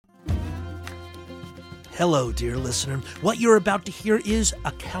Hello, dear listener. What you're about to hear is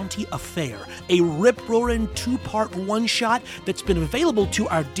A County Affair, a rip-roaring 2-part one-shot that's been available to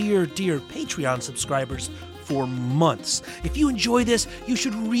our dear Patreon subscribers for months. If you enjoy this, you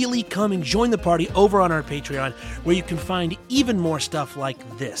should really come and join the party over on our Patreon, where you can find even more stuff like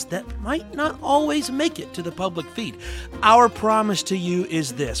this that might not always make it to the public feed. Our promise to you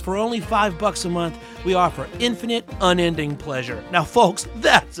is this: for only $5 a month, we offer infinite, unending pleasure. Now, folks,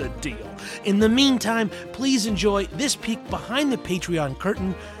 that's a deal. In the meantime, please enjoy this peek behind the Patreon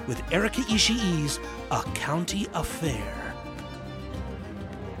curtain with Erika Ishii's A County Affair.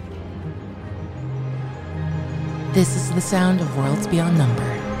 This is the sound of Worlds Beyond Number.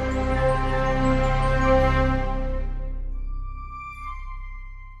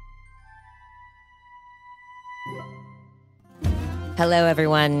 Hello,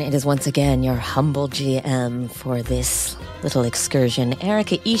 everyone. It is once again your humble GM for this little excursion,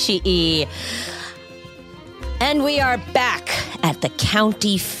 Erika Ishii. And we are back at the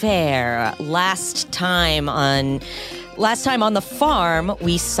county fair. Last time on the farm,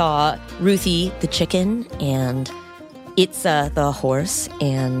 we saw Ruthie the chicken and Itza the horse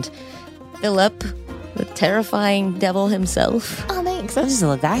and Philip, the terrifying devil himself. Oh, thanks. That's just a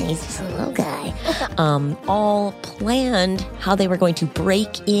little guy. He's just a little guy. All planned how they were going to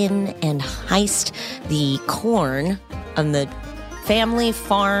break in and heist the corn on the family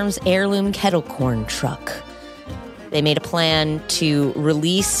farm's heirloom kettle corn truck. They made a plan to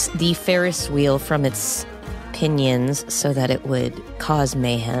release the Ferris wheel from its pinions so that it would cause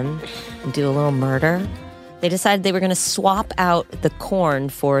mayhem and do a little murder. They decided they were going to swap out the corn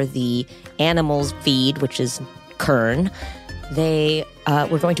for the animals' feed, which is kern. They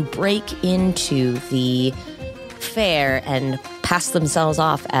were going to break into the fair and pass themselves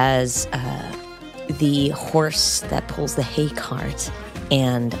off as the horse that pulls the hay cart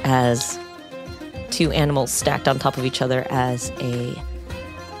and as two animals stacked on top of each other as a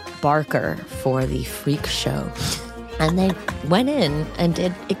barker for the freak show. And they went in and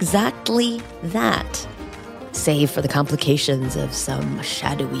did exactly that, save for the complications of some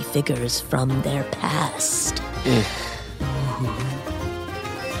shadowy figures from their past.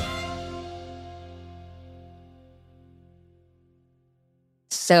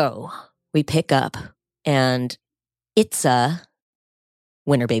 So we pick up, and Itza,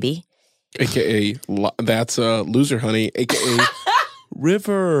 winner baby, AKA, that's Loser Honey, AKA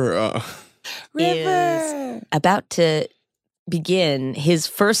River. is about to begin his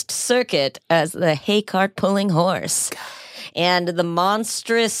first circuit as the hay cart pulling horse. And the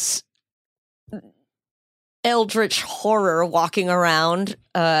monstrous eldritch horror walking around,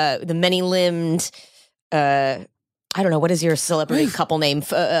 the many-limbed, I don't know, what is your celebrity couple name?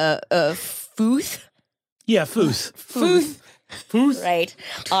 Footh? Yeah, Foos. Footh. Right.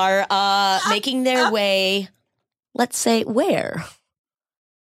 Are making their way, let's say, where?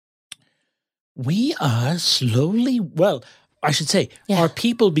 We are slowly, are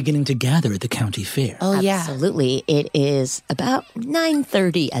people beginning to gather at the county fair? Oh, yeah. Absolutely. It is about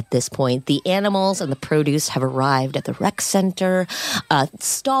 9:30 at this point. The animals and the produce have arrived at the rec center.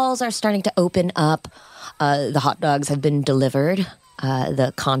 Stalls are starting to open up. The hot dogs have been delivered.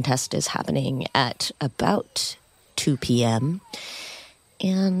 The contest is happening at about 2 p.m.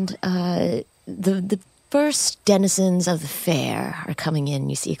 And the first denizens of the fair are coming in.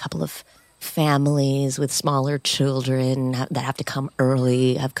 You see a couple of families with smaller children that have to come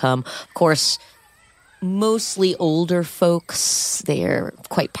early, have come. Of course, mostly older folks. They're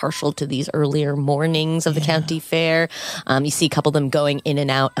quite partial to these earlier mornings of the county fair. You see a couple of them going in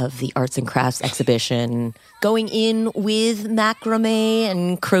and out of the arts and crafts exhibition, going in with macrame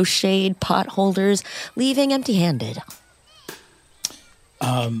and crocheted pot holders, leaving empty-handed.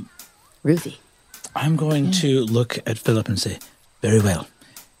 Ruthie. I'm going to look at Philip and say, very well.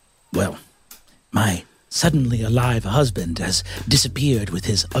 Well, my suddenly alive husband has disappeared with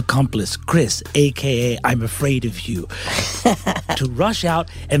his accomplice, Chris, a.k.a. I'm afraid of you, to rush out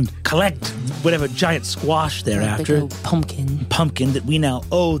and collect whatever giant squash they're after. Pumpkin that we now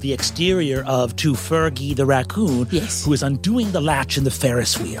owe the exterior of to Fergie the raccoon, who is undoing the latch in the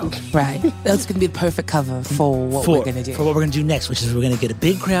Ferris wheel. Right. That's going to be the perfect cover for what we're going to do. For what we're going to do next, which is we're going to get a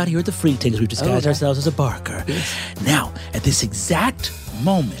big crowd here at the Freak Tank as we've disguised ourselves as a barker. Yes. Now, at this exact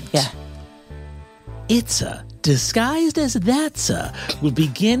moment... Itza, disguised as Thatsa, will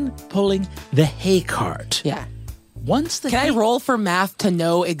begin pulling the hay cart. Yeah. Can I roll for math to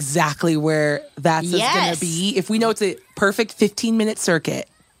know exactly where Thatsa's going to be? If we know it's a perfect 15-minute circuit.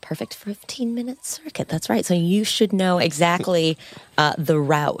 Perfect 15-minute circuit. That's right. So you should know exactly the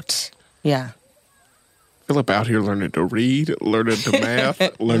route. Yeah. Philip out here learning to read, learning to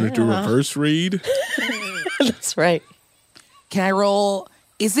math, learning to reverse read. That's right. Can I roll?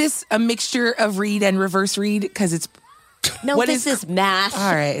 Is this a mixture of read and reverse read? Because it's... No, this is math.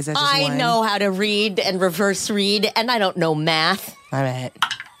 All right, is that just I one? know how to read and reverse read, and I don't know math. All right.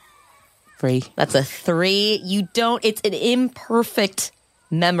 3. That's a 3. It's an imperfect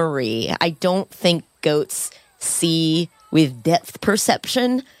memory. I don't think goats see with depth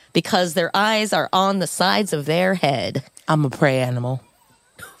perception because their eyes are on the sides of their head. I'm a prey animal.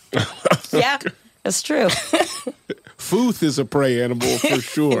 Yeah, that's true. Footh is a prey animal for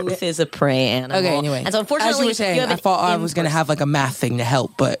sure. Footh is a prey animal. Okay, anyway. And so unfortunately, as you were saying, I thought I was going to have like a math thing to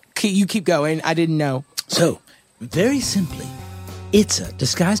help, but you keep going. I didn't know. So, very simply, Itza,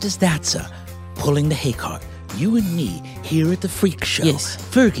 disguised as Thatsa, pulling the hay cart. You and me here at the freak show. Yes.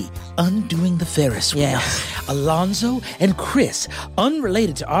 Fergie undoing the Ferris wheel. Yeah. Alonzo and Chris,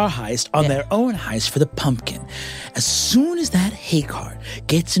 unrelated to our heist, on their own heist for the pumpkin. As soon as that hay cart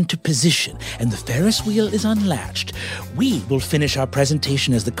gets into position and the Ferris wheel is unlatched, we will finish our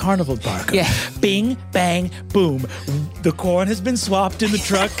presentation as the carnival barker. Yeah. Bing, bang, boom. The corn has been swapped in the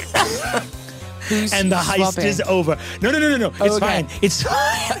truck. And the heist swapping? is over. No. It's Okay. fine. It's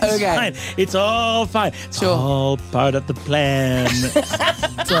fine. It's Okay. fine. It's all fine. It's Sure. all part of the plan.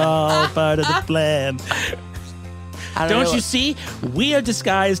 It's all part of the plan. I Don't know you see? We are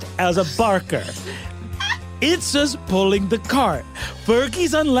disguised as a barker. It's us pulling the cart.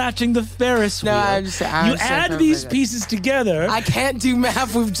 Fergie's unlatching the Ferris wheel. No, I understand. You add these pieces together. I can't do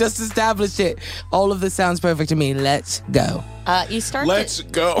math. We've just established it. All of this sounds perfect to me. Let's go. You start. Let's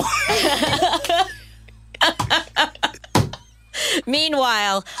go.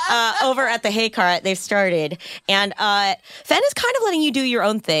 Meanwhile, over at the hay cart, they've started, and Fen is kind of letting you do your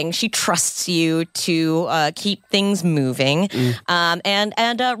own thing. She trusts you to keep things moving, and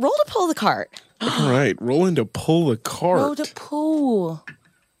roll to pull the cart. All right, rolling to pull the cart. Roll to pull.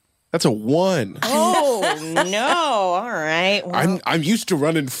 That's a 1. Oh no! All right, well, I'm used to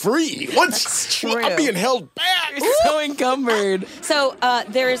running free. That's true. I'm being held back. You're so encumbered. so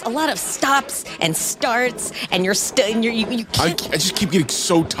there's a lot of stops and starts, and you I can't. just keep getting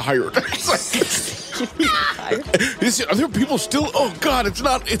so tired. It's like, are there people still? Oh God, it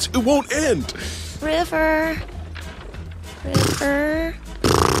won't end. River.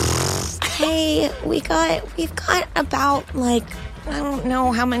 Hey, we've got about like, I don't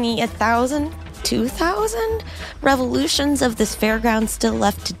know how many, 1,000, 2,000 revolutions of this fairground still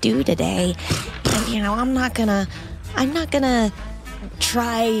left to do today. And I'm not gonna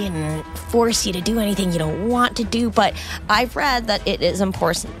try and force you to do anything you don't want to do, but I've read that it is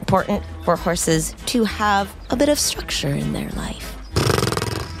important for horses to have a bit of structure in their life.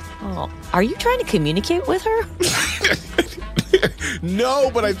 Oh, are you trying to communicate with her? No,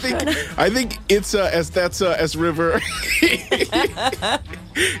 but I think it's as River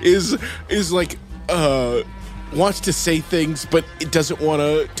is like wants to say things, but it doesn't want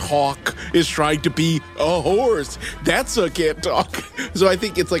to talk. Is trying to be a horse. Can't talk. So I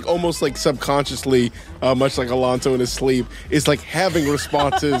think it's like almost like subconsciously, much like Alonso in his sleep, is like having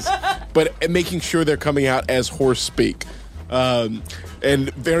responses, but making sure they're coming out as horse speak.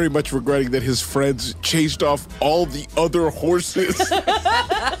 And very much regretting that his friends chased off all the other horses.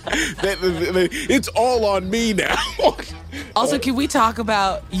 It's all on me now. Also, can we talk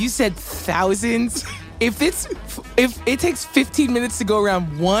about, you said thousands? If it takes 15 minutes to go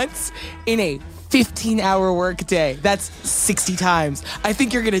around once in a 15-hour workday, that's 60 times. I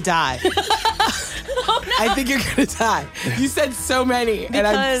think you're going to die. Oh, no. I think you're going to die. You said so many, and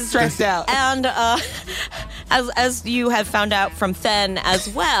I'm stressed out. And as you have found out from Fen as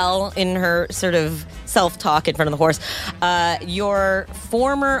well in her sort of self-talk in front of the horse, your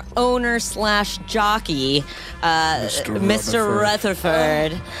former owner / jockey, Mr.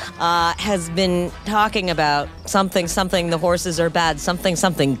 Rutherford, has been talking about something the horses are bad,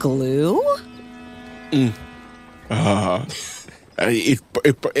 something glue.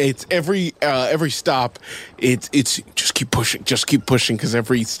 It's every stop. It's just keep pushing because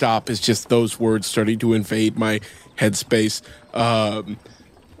every stop is just those words starting to invade my headspace.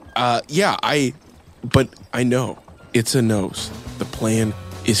 But I know it's a nose. The plan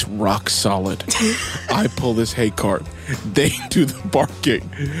is rock solid. I pull this hay cart. They do the barking.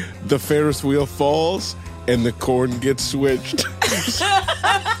 The Ferris wheel falls and the corn gets switched.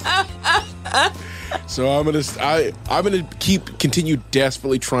 So I'm gonna continue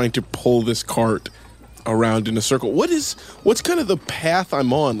desperately trying to pull this cart around in a circle. What's kind of the path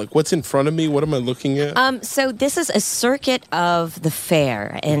I'm on? Like, what's in front of me? What am I looking at? So this is a circuit of the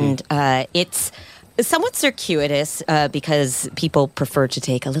fair, and it's somewhat circuitous because people prefer to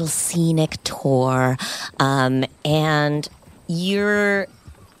take a little scenic tour, and you're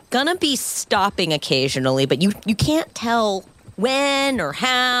gonna be stopping occasionally, but you can't tell when or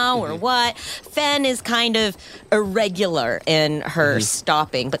how or what. Fen is kind of irregular in her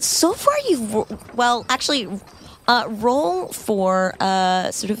stopping, but so far roll for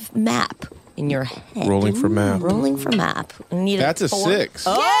sort of map in your head. Rolling for map. Rolling for map. That's a 6.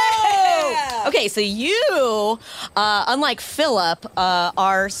 Oh! Okay, so you, unlike Philip,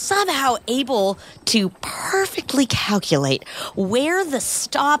 are somehow able to perfectly calculate where the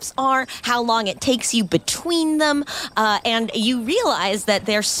stops are, how long it takes you between them, and you realize that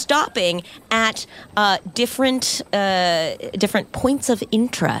they're stopping at different points of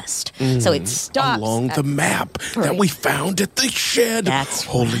interest. So it stops Along the map that we found at the shed. That's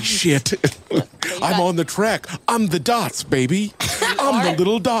Holy right. shit. I'm on the track. I'm the dots, baby. I'm the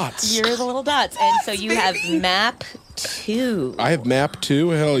little dots. You're the little dots, and so you have map 2. I have map 2.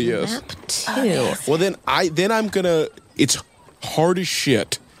 Hell yes. Map 2. Well, then I'm gonna. It's hard as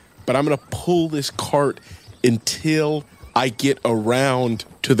shit, but I'm gonna pull this cart until I get around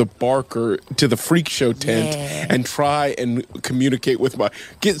to the Barker, to the freak show tent, and try and communicate with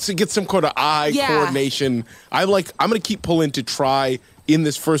get some kind of eye coordination. I'm gonna keep pulling to try in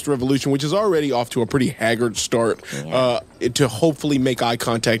this first revolution, which is already off to a pretty haggard start, to hopefully make eye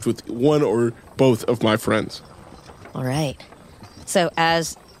contact with one or both of my friends. All right. So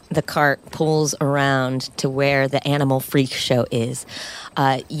as the cart pulls around to where the animal freak show is,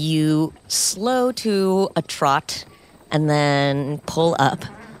 you slow to a trot and then pull up.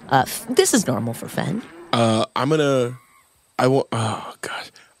 This is normal for Fen. I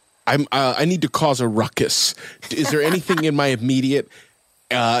need to cause a ruckus. Is there anything in my immediate?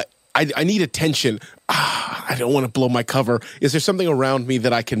 I need attention. I don't want to blow my cover. Is there something around me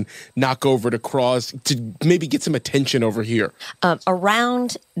that I can knock over to maybe get some attention over here?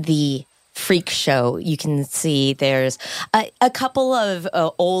 Around the freak show, you can see there's a couple of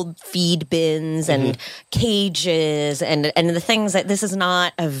old feed bins and cages and the things that this is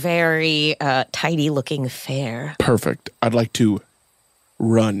not a very tidy looking fair. Perfect. I'd like to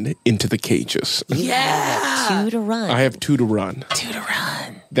run into the cages. Yeah. 2 to run. I have 2 to run. 2 to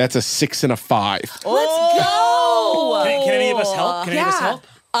run. That's a 6 and a 5. Let's go. Can any of us help? Can any of us help?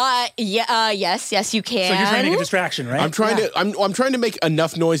 Yes, you can. So you're trying to make a distraction, right? I'm trying to make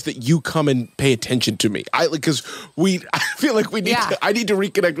enough noise that you come and pay attention to me. I feel like I need to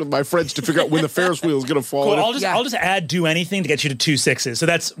reconnect with my friends to figure out when the Ferris wheel is going to fall. Cool. I'll just add do anything to get you to 2 6s. So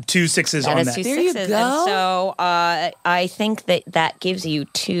that's 2 6s on that. 2 There you 6s. go. And so I think that gives you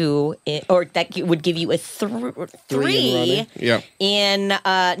 2, or that would give you a 3 Yeah. in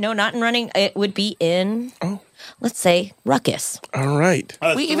no, not in running. It would be in. Let's say ruckus. All right.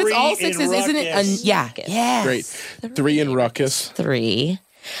 Wait, if it's all 6s, isn't it? Yeah. Great. 3 in ruckus. 3.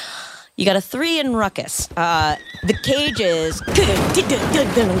 You got a 3 in ruckus. The cages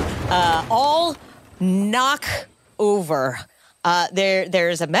all knock over.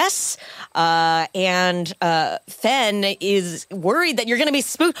 There's a mess, and Fen is worried that you're going to be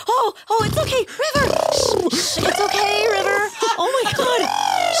spooked. Oh, it's okay, River. Shh, it's okay, River. Oh my God.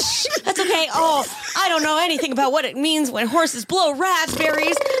 Shh, that's okay. Oh, I don't know anything about what it means when horses blow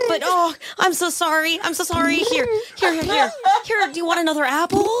raspberries, but I'm so sorry. I'm so sorry. Here. Do you want another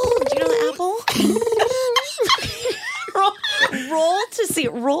apple? Do you know the apple?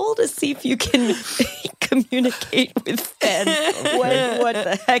 Roll to see if you can communicate with Fen what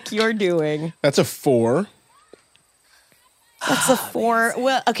the heck you're doing. That's a 4. That's a 4.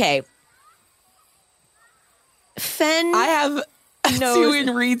 Well, okay. Fen, I have 2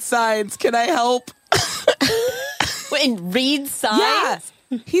 in read signs. Can I help? in read signs.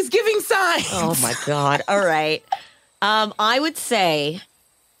 Yeah. He's giving signs. Oh my God! All right. I would say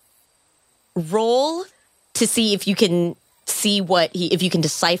roll to see if you can see if you can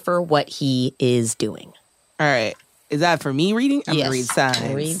decipher what he is doing. All right. Is that for me reading? I'm Yes. gonna read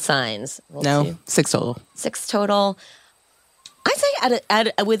signs. Read signs. Roll No, 2. 6 total. 6 total. I'd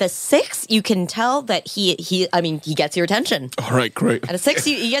say with a 6, you can tell that he gets your attention. All right, great. At a 6,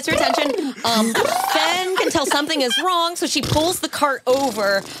 he gets your attention. Fen can tell something is wrong, so she pulls the cart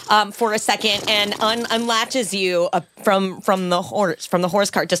over for a second and unlatches you from the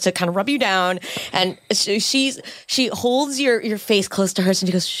horse cart just to kind of rub you down. And she holds your face close to hers and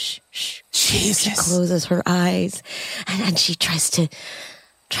she goes, shh, shh. Jesus. She closes her eyes and she tries to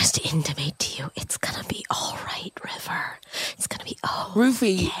intimate to you, it's gonna be all right, River. It's gonna be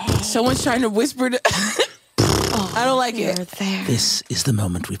Rufy, someone's trying to whisper to... I don't like You're it. there. This is the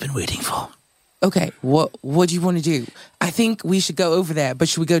moment we've been waiting for. Okay, what do you want to do? I think we should go over there, but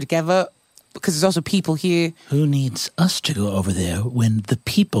should we go together? Because there's also people here. Who needs us to go over there when the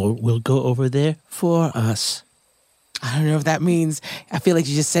people will go over there for us? I don't know if that means. I feel like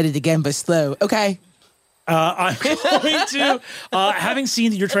you just said it again, but slow. Okay. I'm going to, having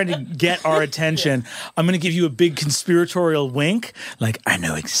seen that you're trying to get our attention, I'm going to give you a big conspiratorial wink. Like, I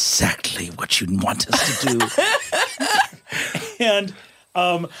know exactly what you want us to do. And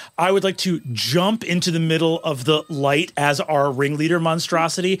I would like to jump into the middle of the light as our ringleader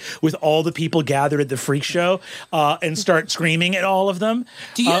monstrosity with all the people gathered at the freak show and start screaming at all of them.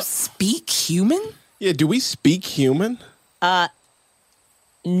 Do you speak human? Yeah, do we speak human?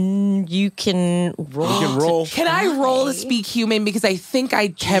 You can roll. You can roll. Can I roll to speak human? Because I think I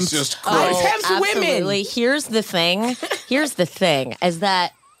tempt. Jesus Christ. I tempt Absolutely. women. Here's the thing. Is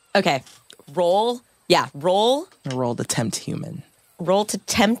that okay? Roll. Yeah, roll. I roll to tempt human. Roll to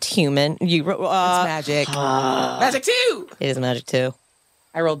tempt human. You. It's magic. Magic 2. It is magic too.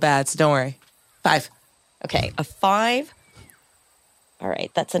 I rolled bad, so don't worry. 5. Okay, a 5. All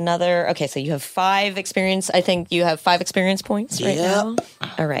right, that's another. Okay, so you have 5 experience. I think you have 5 experience points right now.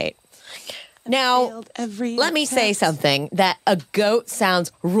 All right. Now, let me say something that a goat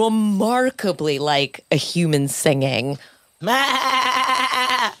sounds remarkably like a human singing.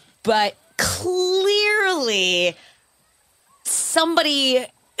 But clearly somebody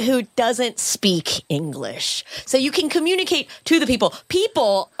who doesn't speak English. So you can communicate to the people.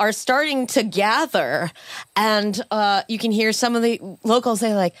 People are starting to gather, and you can hear some of the locals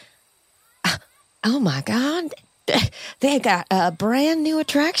say like, oh my God, they got a brand new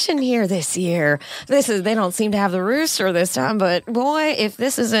attraction here this year. They don't seem to have the rooster this time, but boy, if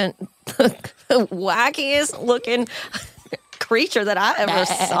this isn't the wackiest looking creature that I ever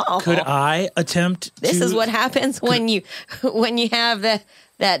saw. Could I attempt This to... is what happens when you have that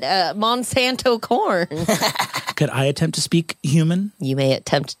Monsanto corn. Could I attempt to speak human? You may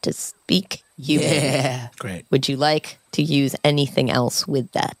attempt to speak human. Yeah. Great. Would you like to use anything else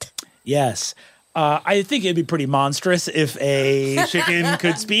with that? Yes. I think it'd be pretty monstrous if a chicken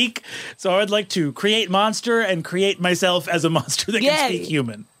could speak. So I'd like to create monster and create myself as a monster that can speak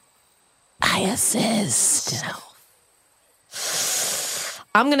human. I assist.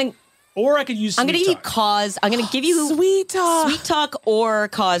 Or I could use I'm gonna sweet give you talk. cause. I'm gonna give you Sweet talk. sweet talk or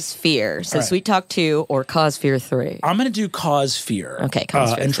cause fear. So All right. sweet talk 2 or cause fear 3. I'm going to do cause fear. Okay,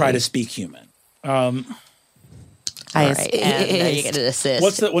 cause fear and try three. to speak human. All right, and you get an assist.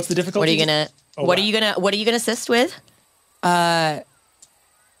 What's the difficulty? What are you gonna? Oh, what wow. are you gonna? What are you gonna assist with? I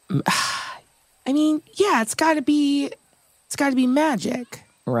mean, yeah, it's got to be magic.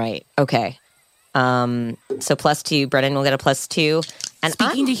 Right. Okay. So +2. Brennan will get a +2. And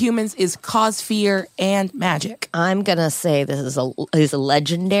Speaking to humans is cause fear and magic. I'm gonna say this is a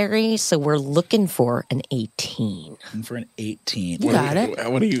legendary. So we're looking for an 18. And for an 18. You got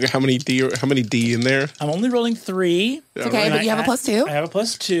it. What are you? How many D in there? I'm only rolling 3. It's okay, but you have a +2. I have a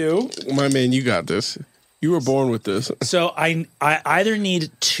 +2. My man, you got this. You were born with this. So I either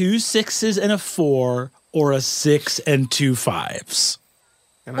need 2 6s and a 4 or a 6 and 2 5s.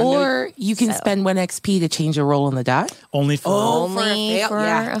 And I know- Or you can spend 1 XP to change a roll on the die. Only for Only for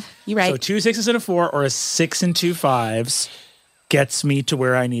Yeah, you're right. So 2 6s and a 4 or a 6 and 2 5s gets me to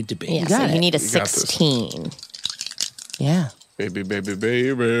where I need to be. Yeah. got So it. you need a You got this. 16. Yeah, baby, baby,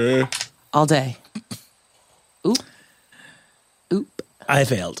 baby. all day. Oop. I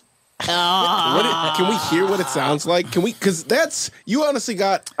failed. Can we hear what it sounds like? Can we? Because you honestly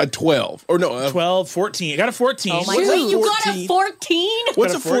got a 12 or no? 12, 14. I got a 14. Oh my What's God! a Wait, you got a 14? 14?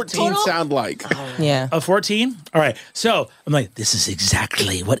 What's a Got a 14 14 sound like? Yeah. A 14? All right. So I'm like, this is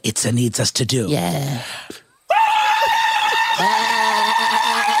exactly what Itza needs us to do. Yeah.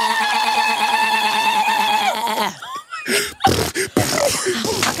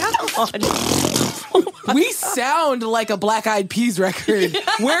 We sound like a Black Eyed Peas record.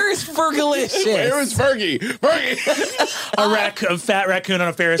 Where is Fergalicious? Where is Fergie? Fergie. A fat raccoon on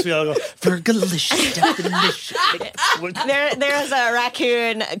a Ferris wheel. I go, Fergalicious definition. There's a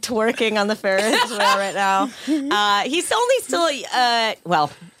raccoon twerking on the Ferris wheel right now. He's only still, well,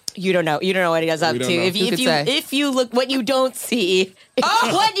 you don't know. You don't know what he goes up We to. don't know. If you look, what you don't see,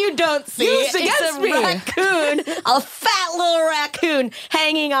 what you don't see Use is against a me. raccoon, a fat little raccoon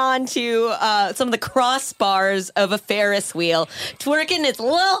hanging on to some of the crossbars of a Ferris wheel, twerking its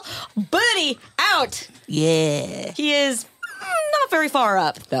little booty out. Yeah. He is not very far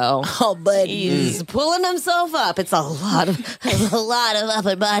up, though. Oh, buddy. He's pulling himself up. It's a lot of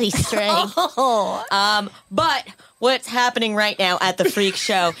upper body strength. But what's happening right now at the freak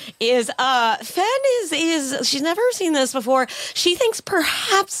show is Fen is she's never seen this before. She thinks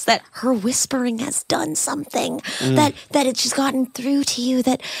perhaps that her whispering has done something, that it's just gotten through to you,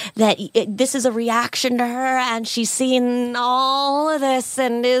 that this is a reaction to her, and she's seen all of this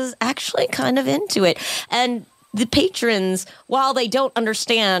and is actually kind of into it. And the patrons, while they don't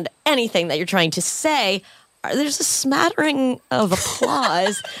understand anything that you're trying to say, there's a smattering of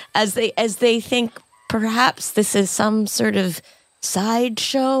applause as they think perhaps this is some sort of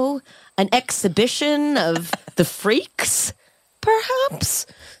sideshow, an exhibition of the freaks, perhaps.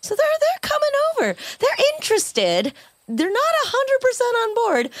 So they're coming over. They're interested. They're not 100% on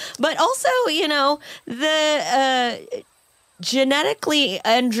board, but also, the genetically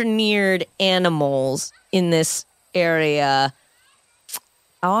engineered animals in this area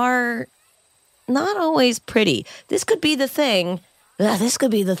are not always pretty. This could be the thing.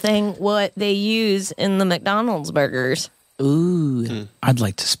 What they use in the McDonald's burgers. Ooh. I'd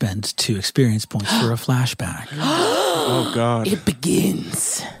like to spend 2 experience points for a flashback. Oh, God. It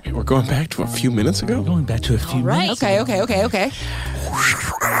begins. We're going back to a few minutes ago? Going back to a few minutes. Okay.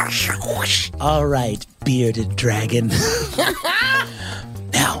 All right, bearded dragon.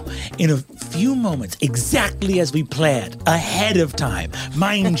 Now, in a few moments, exactly as we planned, ahead of time,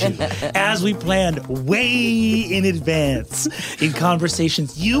 mind you, as we planned way in advance, in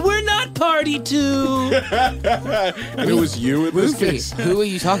conversations you were not party to. And it was you in this case. Who are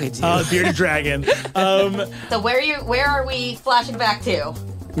you talking to? Bearded dragon. So where are we flashing back to?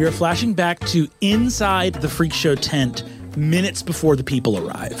 We are flashing back to inside the freak show tent minutes before the people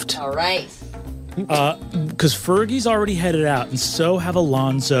arrived. All right. Because Fergie's already headed out, and so have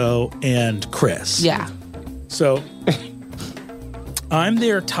Alonzo and Chris. Yeah. So I'm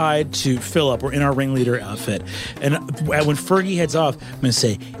there tied to Philip. We're in our ringleader outfit. And when Fergie heads off, I'm going to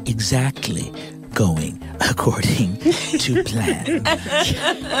say, exactly going according to plan.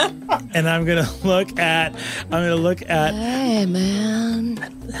 And I'm going to look at, Hey, man.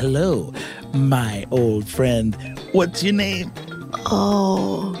 hello, my old friend. What's your name?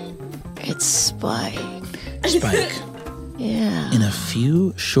 Oh, it's Spike. Spike. Yeah. In a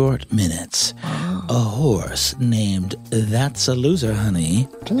few short minutes, a horse named That's a Loser, Honey,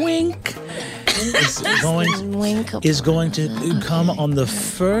 wink, is going to come on the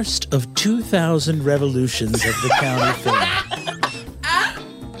first of 2,000 revolutions of the county fair.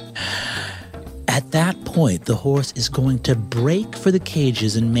 At that point, the horse is going to break for the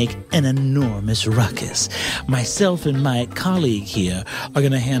cages and make an enormous ruckus. Myself and my colleague here are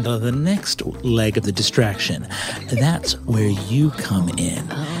going to handle the next leg of the distraction. That's where you come in.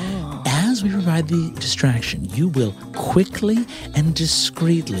 As we provide the distraction, you will quickly and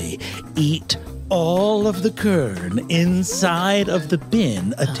discreetly eat all of the kern inside of the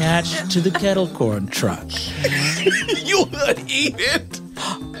bin attached to the kettle corn truck. You would eat it?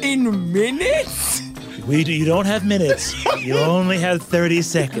 In minutes? You don't have minutes. You only have 30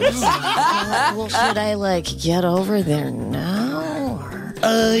 seconds. Well, should I, get over there now? Or?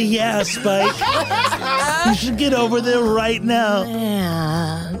 Yeah, Spike. You should get over there right now.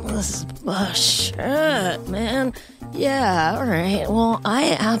 Man, this is shit, man. Yeah, all right. Well, I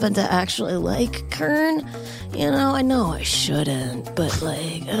happen to actually like kern. I know I shouldn't, but,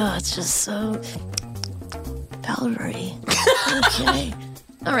 it's just so powdery. Okay.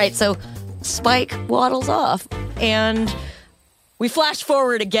 All right, so Spike waddles off, and we flash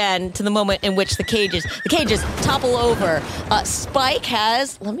forward again to the moment in which the cages topple over. Spike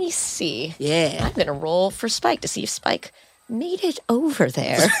has, let me see. Yeah. I'm going to roll for Spike to see if Spike made it over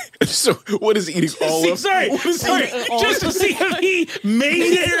there. So, what is eating all of... Sorry, just to see if he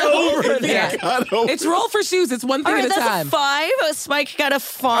made it over there. It's roll for shoes. It's one thing All right, at a that's time. a 5. Spike got a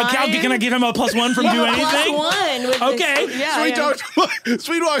 5. Can I give him a +1 from do anything? +1. Okay.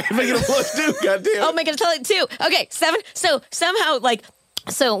 Sweet Walk, make it a +2, goddamn. Oh, make it a 2. Okay, 7. So somehow,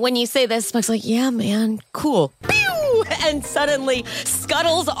 so when you say this, Spike's like, yeah, man, cool. Pew! And suddenly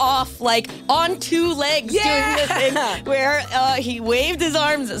scuttles off on 2 legs doing this thing where he waved his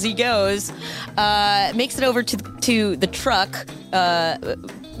arms as he goes, makes it over to the truck,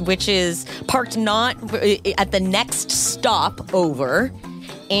 which is parked not at the next stop over,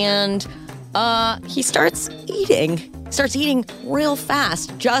 and he starts eating real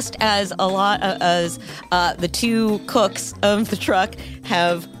fast, just as the 2 cooks of the truck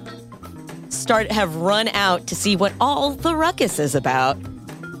have run out to see what all the ruckus is about.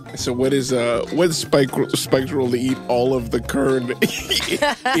 So what's Spike's role to eat all of the kern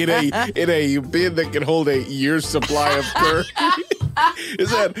in a bin that can hold a year's supply of kern? Is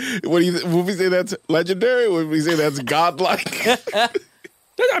that would we say that's legendary? Would we say that's godlike?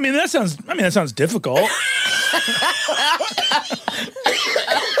 That sounds difficult.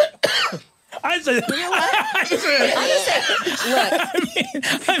 I'd say.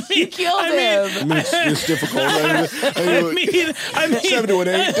 You killed him. I mean, it's difficult. I mean, 7 to an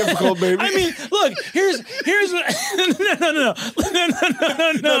 8, difficult, baby. I mean, look. Here's what.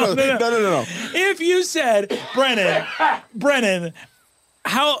 No. If you said, Brennan,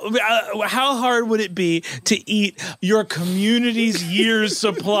 how hard would it be to eat your community's year's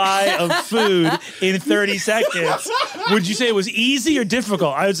supply of food in 30 seconds? Would you say it was easy or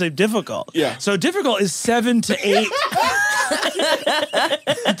difficult? I would say difficult. Yeah. So difficult is 7 to 8.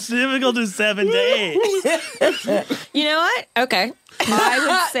 It's difficult is 7 to 8. You know what? Okay. I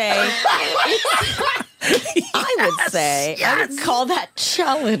would call that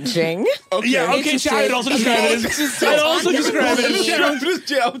challenging. Okay. Yeah, okay, I'd also describe it as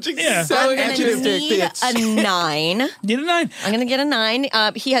challenging. Yeah. So I'm going to need a 9. Get a 9. I'm going to get a 9.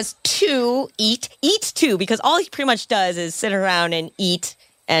 He has 2, eats 2, because all he pretty much does is sit around and eat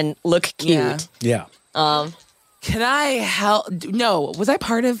and look cute. Yeah. Can I help? No. Was I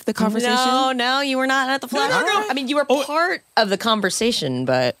part of the conversation? No, you were not at the flash. No. I mean, you were part of the conversation,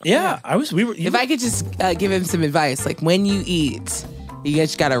 but Yeah, we were. If I could just give him some advice, like when you eat, you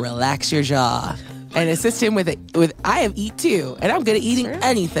just gotta relax your jaw and assist him with it. I have eat too, and I'm good at eating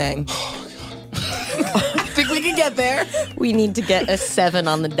anything. Think we can get there? we need to get a 7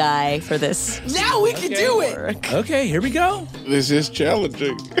 on the die for this. Now we can do it. Okay, here we go. This is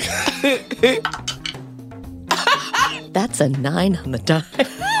challenging. That's a 9 on the die.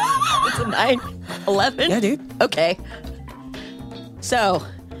 That's a 9. 11? Yeah, dude. Okay. So,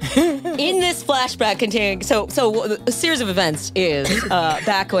 in this flashback containing, so a series of events is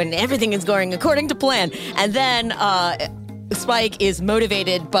back when everything is going according to plan, and then Spike is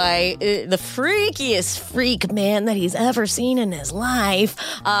motivated by the freakiest freak man that he's ever seen in his life,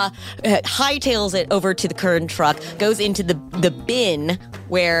 hightails it over to the Kern truck, goes into the bin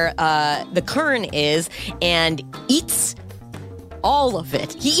where the Kern is, and eats all of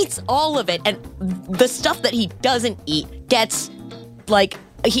it. He eats all of it, and the stuff that he doesn't eat gets, like,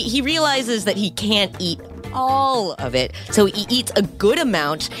 he realizes that he can't eat all of it, so he eats a good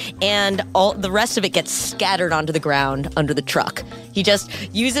amount, and all the rest of it gets scattered onto the ground under the truck. He just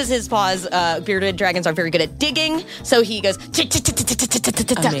uses his paws. Bearded dragons are very good at digging, so he goes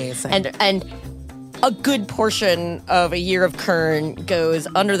amazing, and a good portion of a year of Kern goes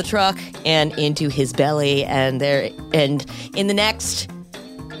under the truck and into his belly, and in the next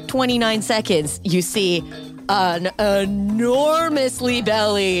 29 seconds, you see an enormously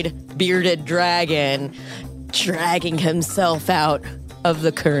bellied bearded dragon dragging himself out of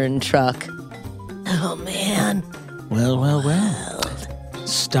the Kern truck. Oh, man. Well.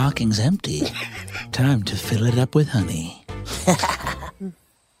 Stocking's empty. Time to fill it up with honey.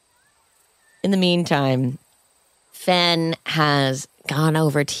 In the meantime, Fen has gone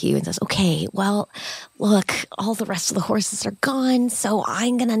over to you and says, okay, well, look, all the rest of the horses are gone, so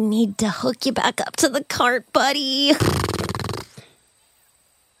I'm going to need to hook you back up to the cart, buddy.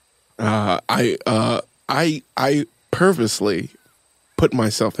 I purposely put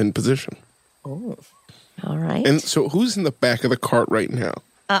myself in position. Oh, all right. And so who's in the back of the cart right now?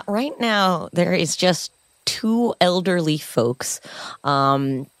 Right now, there is just 2 elderly folks.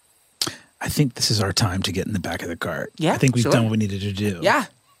 I think this is our time to get in the back of the cart. Yeah, I think we've sure. done what we needed to do. Yeah.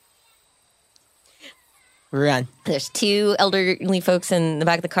 Run. There's 2 elderly folks in the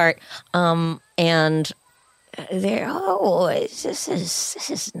back of the cart, and they're, this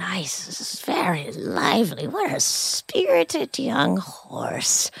is nice. This is very lively. What a spirited young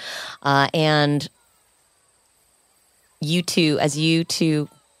horse. And you two,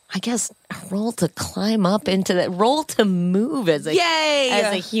 I guess, roll to climb up into that, roll to move as a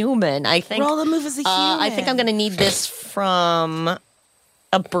human. I think Roll to move as a human. I think I'm going to need this from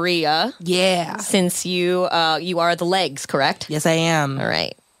Abria. Yeah. Since you are the legs, correct? Yes, I am. All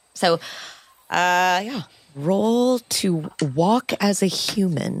right. So, roll to walk as a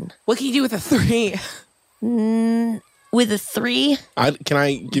human. What can you do with a 3? With a 3?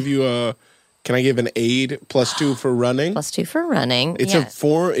 Can I give an aid +2 for running? +2 for running. It's yes. a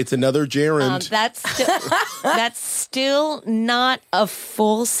 4. It's another gerund. That's still not a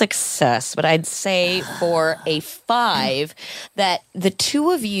full success, but I'd say for a 5 that the 2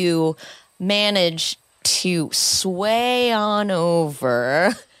 of you manage to sway on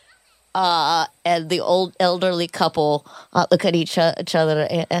over, and the old elderly couple look at each other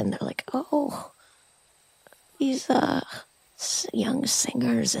and they're like, "Oh, these young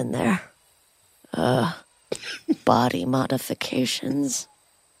singers in there." Body modifications.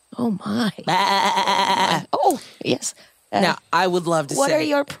 Oh my. Oh, yes. Now, I would love to What say. are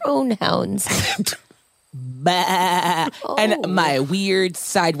your pronouns? bah, and my weird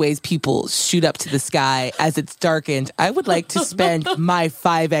sideways pupils shoot up to the sky as it's darkened. I would like to spend my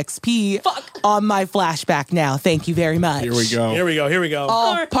 5 XP on my flashback now. Thank you very much. Here we go. Here we go.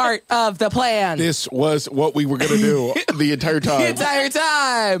 All part of the plan. This was what we were going to do the entire The time. entire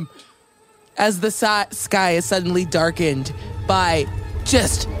time. As the sky is suddenly darkened by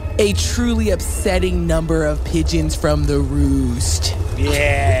just a truly upsetting number of pigeons from the roost.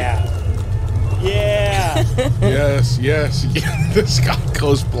 Yeah. Yes. The sky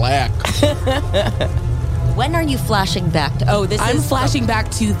goes black. When are you flashing back to? Oh, I'm flashing back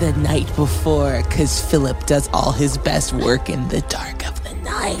to the night before because Philip does all his best work in the dark of the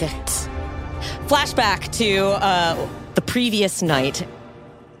night. Flashback to the previous night.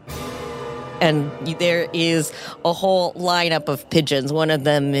 And there is a whole lineup of pigeons. One of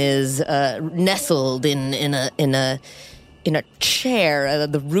them is nestled in a chair,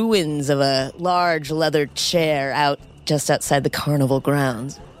 the ruins of a large leather chair out just outside the carnival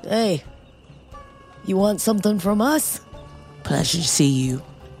grounds. Hey, you want something from us? Pleasure to see you.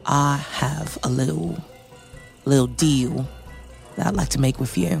 I have a little deal that I'd like to make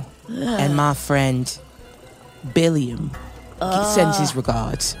with you. And my friend Billiam sends his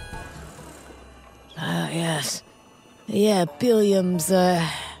regards. Yes. Yeah, Billiam's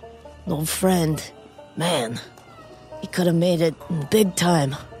old friend. Man, he could have made it big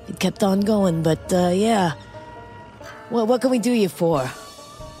time. He kept on going, but yeah. What can we do you for?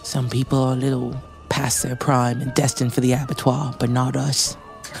 Some people are a little past their prime and destined for the abattoir, but not us.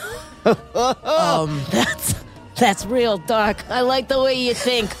 That's real dark. I like the way you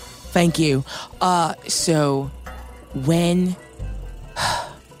think. Thank you. So when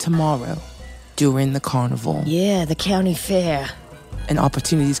tomorrow during the carnival, Yeah, the county fair. an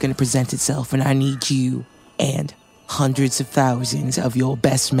opportunity is going to present itself, and I need you and hundreds of thousands of your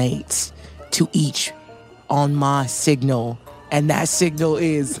best mates to each on my signal, and that signal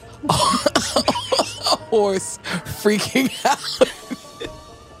is a horse freaking out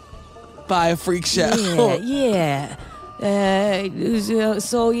by a freak show. Yeah.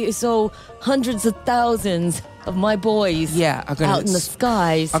 So hundreds of thousands of my boys Yeah, are out in the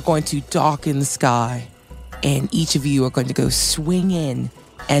skies. are going to darken the sky, and each of you are going to go swing in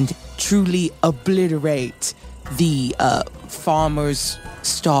and truly obliterate the farmer's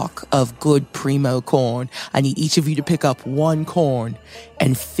stock of good primo corn. I need each of you to pick up one corn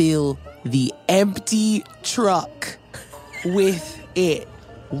and fill the empty truck with it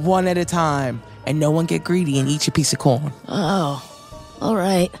one at a time, and no one get greedy and eat your piece of corn. Oh, all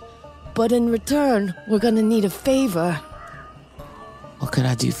right. But in return, we're gonna need a favor. What could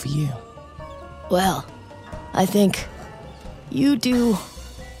I do for you? Well, I think we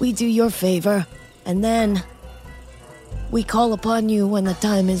do your favor, and then we call upon you when the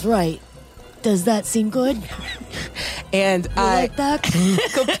time is right. Does that seem good? And You like that?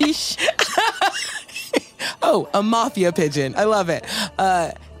 Capiche? Oh, a mafia pigeon. I love it.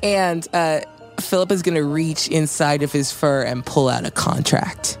 And Philip is going to reach inside of his fur and pull out a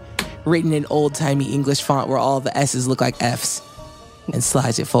contract written in old-timey English font where all the S's look like F's, and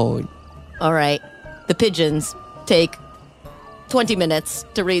slides it forward. All right. The pigeons take 20 minutes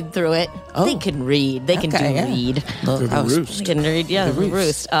to read through it. Oh. They can read. They can Okay, yeah. read. Look, The I was- roost. They can read. Yeah, the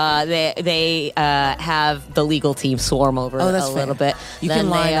roost. They have the legal team swarm over it that's a fair. little bit. You Then can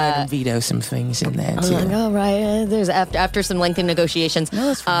line they, item veto some things in there, I'm too. like, all right. There's after some lengthy negotiations. No,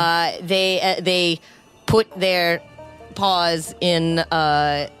 that's fine. They put their paws in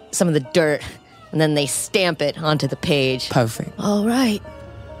some of the dirt, and then they stamp it onto the page. Perfect. All right.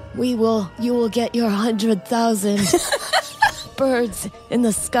 You will get your 100,000 birds in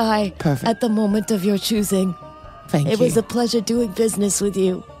the sky Perfect. at the moment of your choosing. Thank you. It was a pleasure doing business with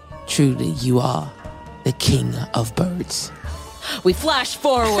you. Truly, you are the king of birds. We flash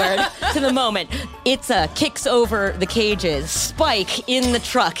forward to the moment. Itza kicks over the cages, Spike in the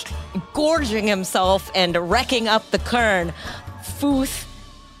truck, gorging himself and wrecking up the kern. Footh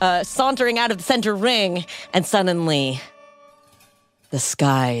sauntering out of the center ring, and suddenly the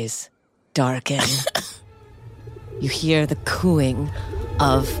skies darken. You hear the cooing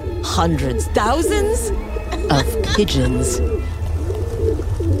of hundreds, thousands of pigeons.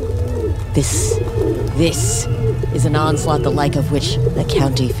 This is an onslaught the like of which the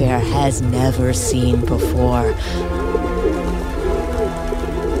county fair has never seen before.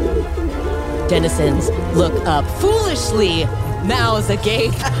 Denizens look up foolishly, mouths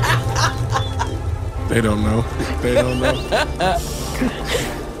agape. They don't know. They don't know.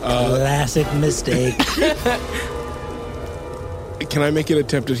 Classic mistake. Can I make an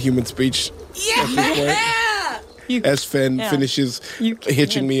attempt at human speech? At this point? As Fen finishes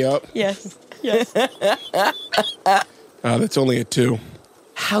hitching me up. Yes. Yes. That's only a 2.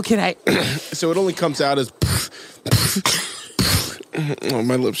 How can I? So it only comes out as. Oh,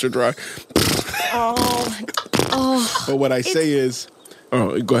 my lips are dry. But what I say is,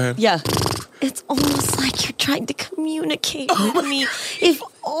 go ahead. Yeah. It's almost like you're trying to communicate with me. If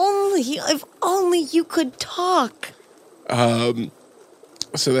only you could talk.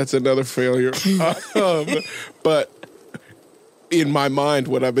 So that's another failure. But in my mind,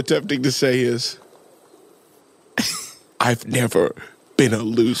 what I'm attempting to say is, I've never been a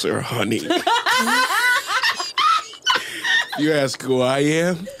loser, honey. You ask who I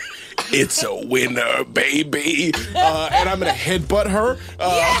am? It's a winner, baby. And I'm going to headbutt her.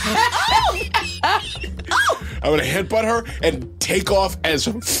 I'm going to headbutt her and take off as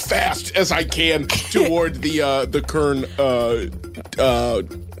fast as I can toward the Kern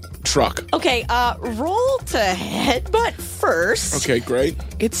truck. Okay, roll to headbutt first. Okay, great.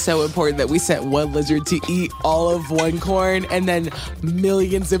 It's so important that we sent one lizard to eat all of one corn and then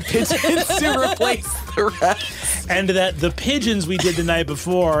millions of pigeons to replace the rest. And that the pigeons we did the night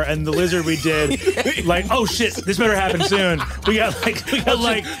before and the lizard we did, like, oh shit, this better happen soon. We got like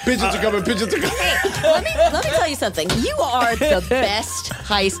Pigeons are coming, pigeons are coming. Let me tell you something. You are the best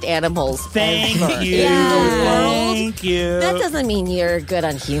heist animals Thank ever you. in the world. Thank you. That doesn't mean you're good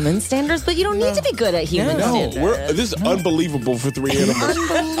on human standards, but you don't need to be good at human No, standards. this is unbelievable for 3 animals.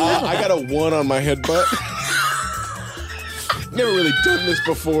 I got a 1 on my headbutt. Never really done this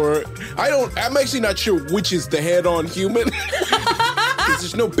before. I'm actually not sure which is the head-on human. Because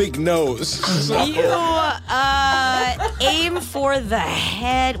there's no big nose. So. You aim for the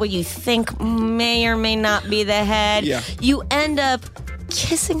head, what you think may or may not be the head. Yeah. You end up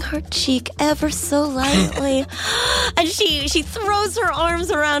kissing her cheek ever so lightly. And she throws her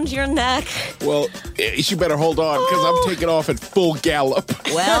arms around your neck. Well, she better hold on, because I'm taking off at full gallop.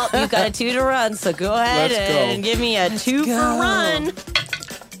 Well, you've got a 2 to run, so go ahead Let's go. and give me a 2 for run.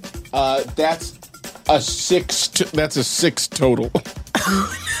 That's a 6. That's a 6 total.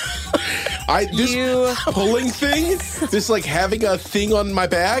 This pulling thing, this like having a thing on my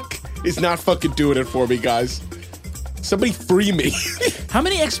back, is not fucking doing it for me, guys. Somebody free me. How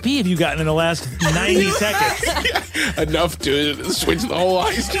many XP have you gotten in the last 90 seconds? Enough to switch the whole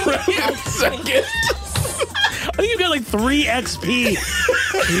heist around in a second. I think you've got like 3 XP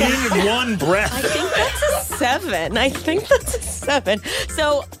in one breath. I think that's a 7.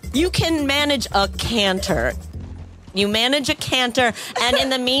 So you can manage a canter. You manage a canter, and in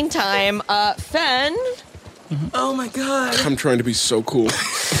the meantime, Fen. Oh my god. I'm trying to be so cool.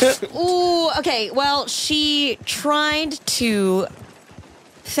 Ooh, okay. Well, she tried to.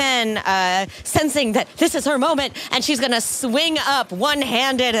 Fen, sensing that this is her moment, and she's gonna swing up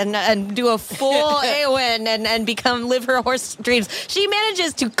one-handed and do a full Eowyn and live her horse dreams. She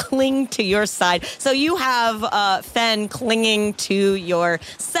manages to cling to your side, so you have Fen clinging to your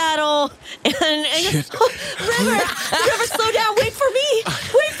saddle. And River, slow down! Wait for me!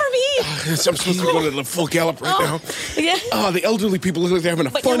 I'm supposed to be going at a full gallop right now. Yeah. Oh, the elderly people look like they're having a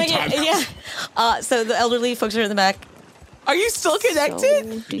fun time. Yeah. So the elderly folks are in the back. Are you still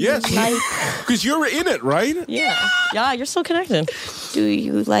connected? Yes, because you're in it, right? Yeah, you're still connected. Do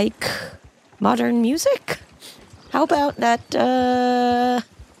you like modern music? How about that? I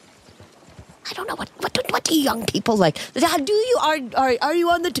don't know what do young people like? Do you are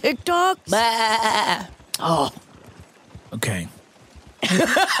you on the TikTok? Oh, Okay.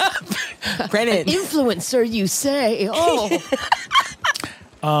 Brennan. influencer, you say? Oh,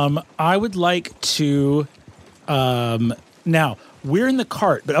 I would like to. Now we're in the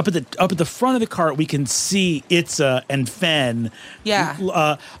cart, but up at the front of the cart, we can see Itza and Fen.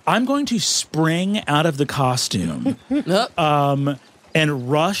 Yeah. I'm going to spring out of the costume,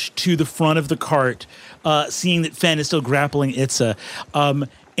 and rush to the front of the cart, seeing that Fen is still grappling Itza.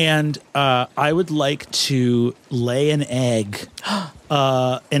 And I would like to lay an egg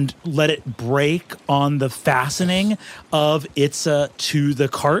and let it break on the fastening of Itza to the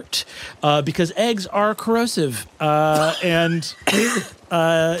cart because eggs are corrosive. And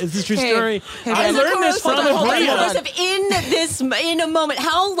it's a true story. I learned this from a corrosive in a moment.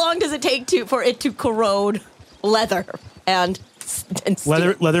 How long does it take for it to corrode leather and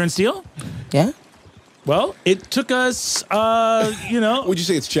steel? Leather and steel? Yeah. Well, it took us, Would you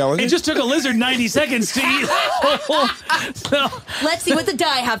say it's challenging? it just took a lizard 90 seconds to eat. So, Let's see what the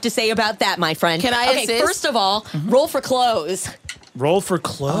die have to say about that, my friend. Can I assist? First of all, roll for clothes. roll for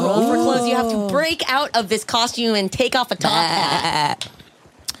clothes. Roll for clothes. You have to break out of this costume and take off a top hat.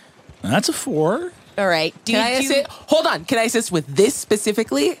 That's a 4. All right. Can I assist? Hold on. Can I assist with this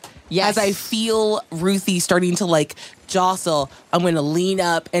specifically? Yes. As I feel Ruthie starting to like jostle, I'm going to lean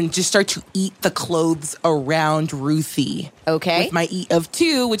up and just start to eat the clothes around Ruthie. Okay. With my eat of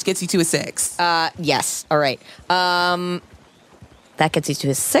 2, which gets you to a 6. Yes. All right. That gets you to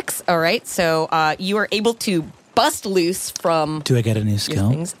a 6. All right. So you are able to bust loose from Do I get a new your skill?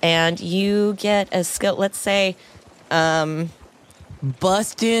 things, and you get a skill. Let's say,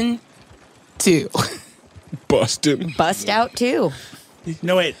 Bustin' 2. Bustin'. bust out too.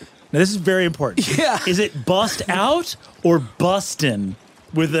 No, wait. Now, this is very important. Yeah. Is it bust out or bustin'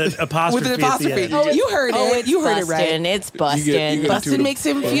 with an apostrophe? With an apostrophe. At the end? You heard it. It's You heard it bustin'. right. It's bustin'. you get Bustin' makes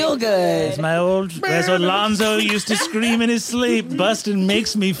him feel good. As old Lonzo used to scream in his sleep, bustin'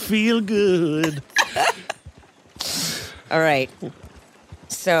 makes me feel good. All right.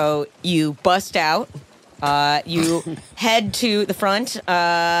 So you bust out. You head to the front.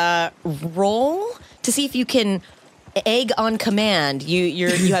 Roll to see if you can egg on command. You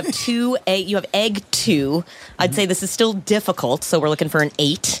have 2 egg. You have egg 2. I'd say this is still difficult, so we're looking for an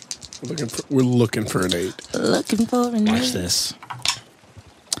 8. We're looking for an 8. Looking for a Watch this.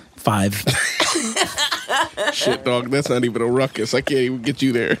 5. Shit, dog. That's not even a ruckus. I can't even get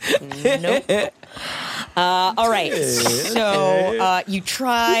you there. Nope. All right. So you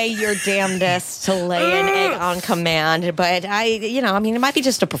try your damnedest to lay an egg on command, but it might be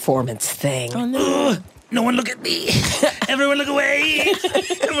just a performance thing. Oh, no. No one look at me. Everyone look away.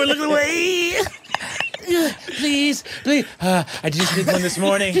 Everyone look away. Please, please. I just did one this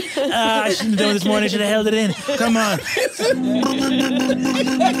morning. I shouldn't have done it this morning. I should have held it in. Come on.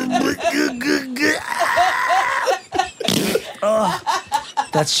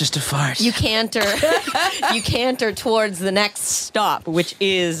 That's just a fart. You canter towards the next stop, which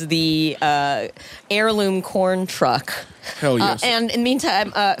is the heirloom corn truck. Hell yes. And in the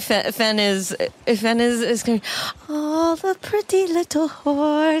meantime, Fen is going, all the pretty little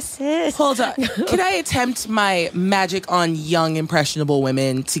horses. Hold on. Can I attempt my magic on young, impressionable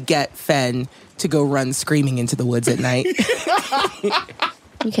women to get Fen to go run screaming into the woods at night?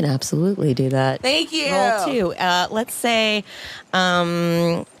 You can absolutely do that. Thank you. Roll 2. Let's say,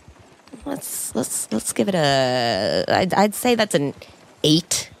 let's give it a. I'd say that's an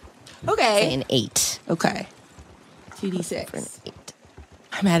 8. Okay. Say an 8. Okay. For an 2d6. 8.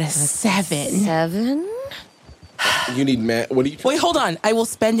 I'm at a 7. 7. You need Matt. What do you? Wait, hold on. I will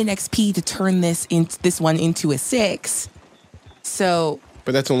spend an XP to turn this one into a 6. So.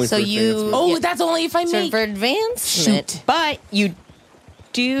 But that's only So for you- advancement. Oh, Yeah. that's only if I So make. for advancement, Shoot. but you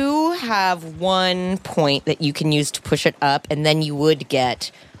do have 1 point that you can use to push it up, and then you would get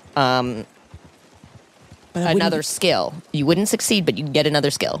But I wouldn't- another skill. You wouldn't succeed, but you get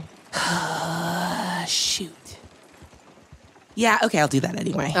another skill. Shoot. Yeah, okay, I'll do that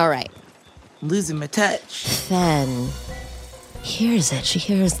anyway. All right. I'm losing my touch. Then hears it. She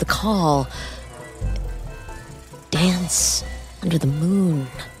hears the call. Dance under the moon,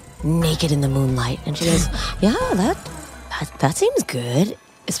 naked in the moonlight. And she goes, yeah, that seems good,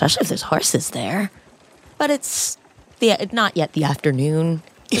 especially if there's horses there. But it's not yet the afternoon.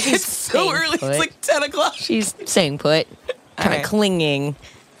 It's so staying early. put. It's like 10 o'clock. She's staying put, kind of right. clinging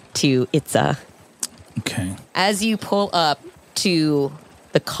to Itza. Okay. As you pull up to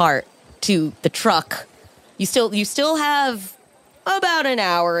the cart, to the truck, you still have about an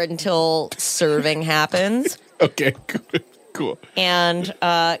hour until serving happens. Okay, good. Cool. And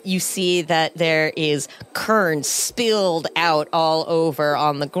you see that there is kern spilled out all over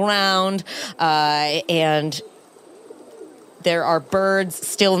on the ground, and there are birds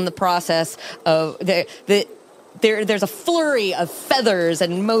still in the process of there's a flurry of feathers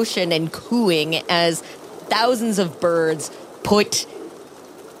and motion and cooing as thousands of birds put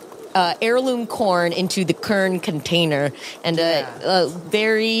heirloom corn into the kern container, and a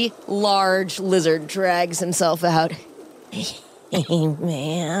very large lizard drags himself out. Hey,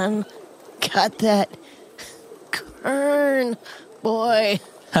 man, got that kern, boy.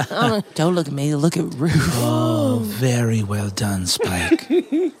 Don't look at me, look at Ruth. Oh, very well done, Spike.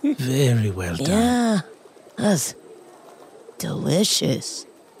 Very well done. Yeah, that's delicious.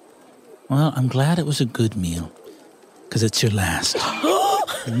 Well, I'm glad it was a good meal, because it's your last.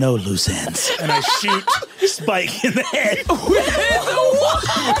 No loose ends. And I shoot Spike in the head.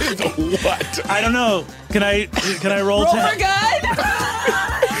 What? I don't know. Can I roll Roll 10? for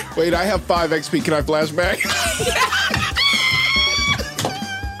gun? Wait, I have 5 XP. Can I flashback?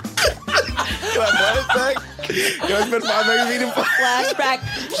 Can I flashback? Can I spend 5 XP to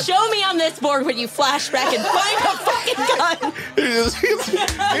Flashback. Show me on this board when you flashback and find a fucking gun.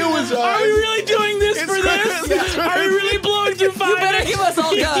 It was. Are we really doing this for it's- this? Are we really blowing through 5? You better give us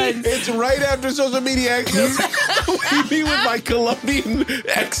all guns. It's right after social media access. We meet with my Colombian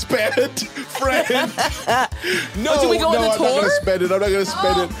expat friend. No, do we go on the I'm not tour? going to spend it. I'm not going to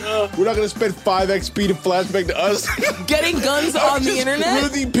spend it. We're not going to spend 5 XP to flashback to us. Getting guns on the Just internet?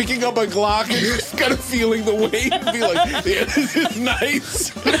 Ruthie picking up a Glock and just kind of feeling the weight and be like, yeah, this is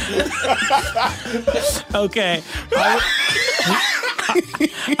nice. Okay.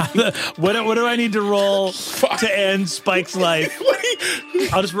 What do I need to roll to end Spike's life?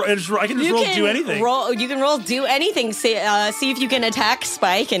 I can just roll do anything. You can roll do anything. See if you can attack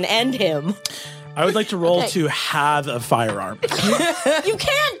Spike and end him. I would like to roll Okay. to have a firearm. You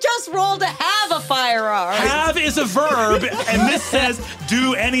can't just roll to have a firearm. Have is a verb, and this says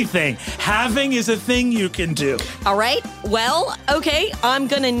do anything. Having is a thing you can do. All right. Well, okay. I'm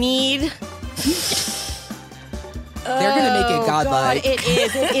gonna need. They're going to make it godlike. God,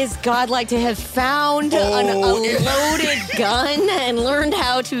 it is godlike to have found a loaded gun and learned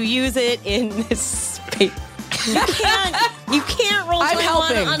how to use it in this space. You can't roll I'm 21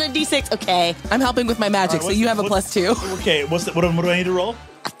 helping. on a d6. Okay. I'm helping with my magic, so you have a +2. Okay, what do I need to roll?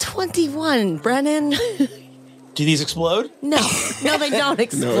 A 21, Brennan. Do these explode? No, they don't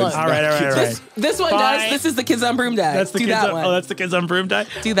explode. All right. This one Fine. does. This is the kids on broom die. That's the Do kids. that one. Oh, that's the kids on broom die.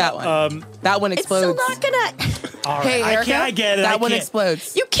 Do that one. That one It's still explodes. not gonna. All right. Hey, Erica. I get it. That I one can't.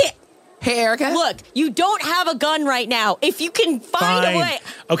 explodes. You can't. Hey, Erica. Look, you don't have a gun right now. If you can find Fine. a way,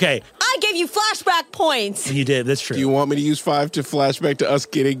 Okay, I gave you flashback points. you did. That's true. Do you want me to use 5 to flashback to us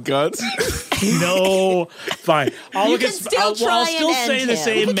getting guns? No, fine. I'll can still try I'll and still end say the him.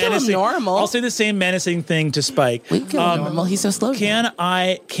 same We can kill him menacing. normal. I'll say the same menacing thing to Spike. We can kill him normal. He's so slow. Can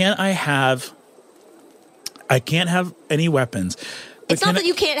I have any weapons. But It's not that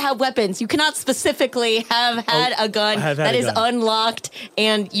you can't have weapons. You cannot specifically have had a gun have had that a is gun. unlocked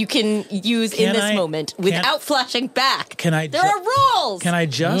and you can use in Can this I- moment can- without flashing back. Can I There ju- are rules. Can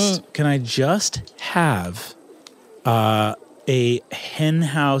I just have a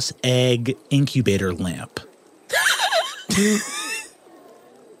henhouse egg incubator lamp?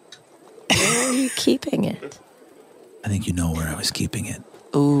 Where are you keeping it? I think you know where I was keeping it.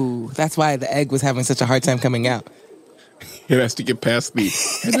 Ooh, that's why the egg was having such a hard time coming out. It has to get past the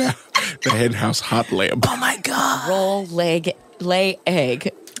henhouse hot lamp. Oh my god. Roll lay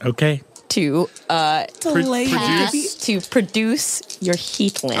egg Okay. to Delay produce your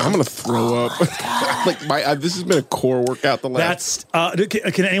heat lamp. I'm gonna throw up. This has been a core workout the last. That's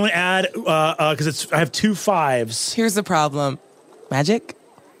can anyone add because I have 2 5s. Here's the problem. Magic?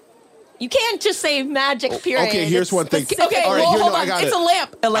 You can't just say magic, period. Okay, here's It's one thing. specific. Okay, All right, well, here, hold no, I on. got It's it. a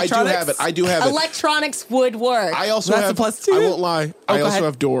lamp. Electronics? I do have it. Electronics would work. I also That's have a +2? I won't lie. I go also ahead.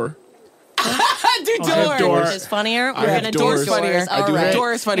 have door. Do have door. doors. Which is funnier. I We're have gonna do doors. funnier. I do All have- right.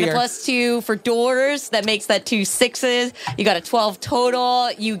 Door is funnier. And a +2 for doors. That makes that 2 6s. You got a 12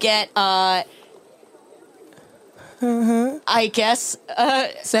 total. You get I guess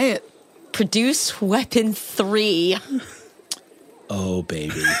Say it. produce weapon 3. Oh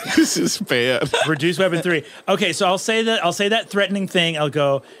baby. This is bad. Produce weapon 3. Okay, so I'll say that threatening thing. I'll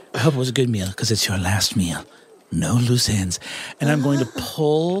go, I hope it was a good meal because it's your last meal. No loose ends. And I'm going to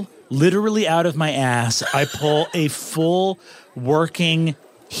pull literally out of my ass. I pull a full working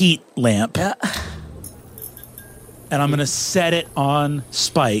heat lamp. And I'm going to set it on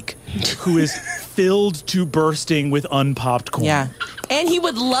Spike, who is filled to bursting with unpopped corn. Yeah. And he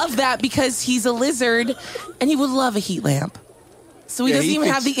would love that because he's a lizard and he would love a heat lamp. So he Yeah, doesn't he even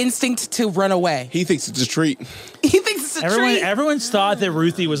thinks- have the instinct to run away. He thinks it's a treat. He thinks it's a treat. Everyone's thought that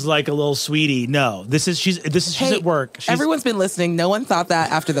Ruthie was like a little sweetie. No, she's Hey, at work. everyone's been listening. No one thought that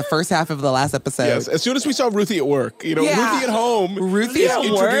after the first half of the last episode. Yes. As soon as we saw Ruthie at work, Yeah. Ruthie at home, Ruthie is at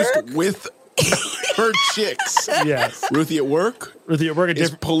introduced work? with her chicks. Yes. Ruthie at work Ruthie at work.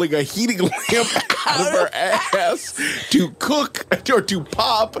 is pulling a heating lamp out of her ass to cook or to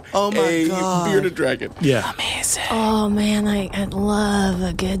pop Oh my a God. bearded dragon. Yeah. Amazing. Oh man, I love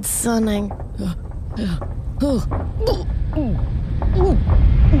a good sunning. Boom!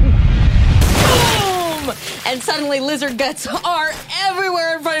 And suddenly lizard guts are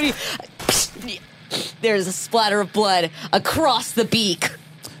everywhere in front of you. There's a splatter of blood across the beak.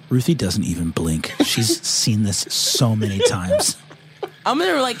 Ruthie doesn't even blink. She's seen this so many times. I'm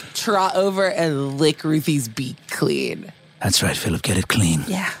gonna trot over and lick Ruthie's beak clean. That's right, Philip. Get it clean.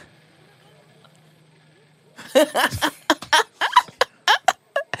 Yeah.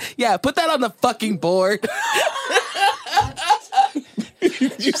 Yeah, put that on the fucking board.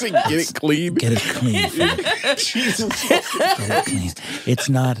 You say get it clean? Get it clean. Jesus. Get it clean. It's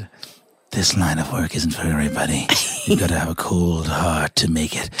not. This line of work isn't for everybody. You got to have a cold heart to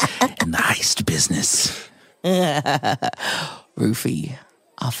make it in the heist business. Rufy,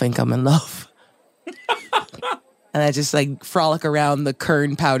 I think I'm in love. And I just like frolic around the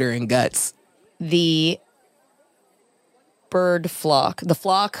kern powder and guts. The bird flock, the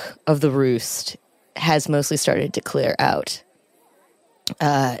flock of the roost, has mostly started to clear out.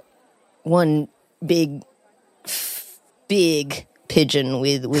 One big pigeon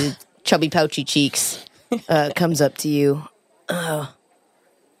with chubby, pouchy cheeks comes up to you.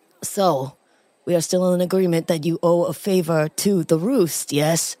 So, we are still in agreement that you owe a favor to the roost,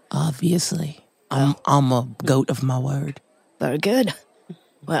 yes? Obviously. I'm a goat of my word. Very good.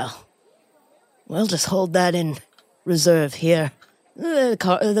 Well, we'll just hold that in reserve here. The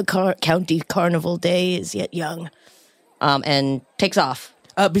county carnival day is yet young. And takes off.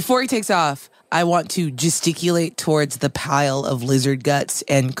 Before he takes off, I want to gesticulate towards the pile of lizard guts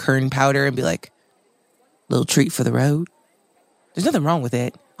and kern powder and be like, little treat for the road. There's nothing wrong with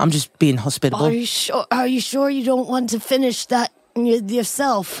it. I'm just being hospitable. Are you sure you don't want to finish that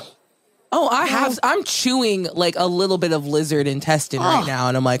yourself? Oh, I'm chewing like a little bit of lizard intestine right now,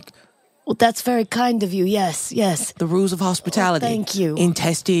 and I'm like, well, that's very kind of you. Yes. the rules of hospitality. Thank you.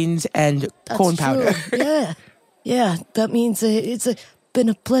 Intestines and corn powder. True. Yeah. That means it's been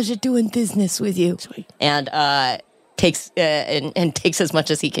a pleasure doing business with you. Sweet. And takes and takes as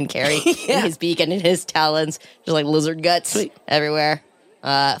much as he can carry in his beak and in his talons, just like lizard guts everywhere.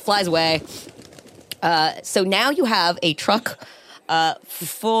 Flies away. So now you have a truck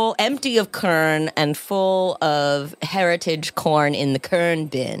full, empty of kern and full of heritage corn in the kern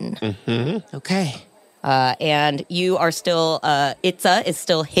bin. Mm-hmm. Okay. And you are still, Itza is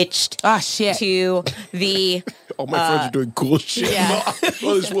still hitched to the... All my friends are doing cool shit. Yeah.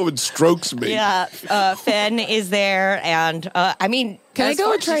 Oh, this woman strokes me. Yeah, Fen is there, and, I mean... Can I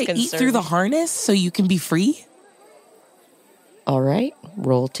go and try to eat through the harness so you can be free? All right,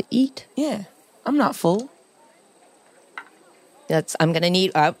 roll to eat. Yeah. I'm not full. I'm gonna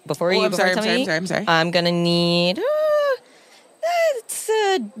need I'm sorry. I'm sorry. I'm gonna need it's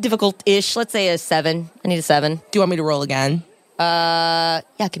difficult-ish. Let's say a 7. I need a 7. Do you want me to roll again? Yeah,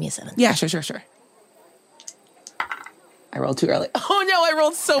 give me a 7. Yeah, sure. I rolled too early. Oh no, I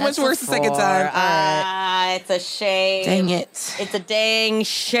rolled so much worse the second time. All right. It's a shame. Dang it. It's a dang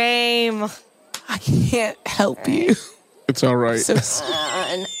shame. I can't help you. It's all right. So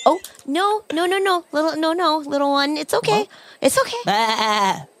No, little one. It's okay. What? It's okay.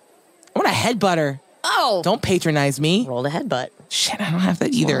 I want a headbutt her. Oh. Don't patronize me. Roll the headbutt. Shit, I don't have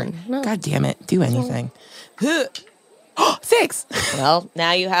that either. No. God damn it. Do anything. 6. Well,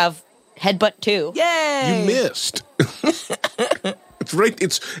 now you have headbutt 2. Yay. You missed. It's right.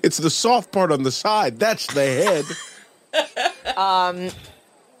 It's the soft part on the side. That's the head.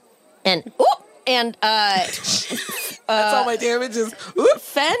 And that's all my damage is.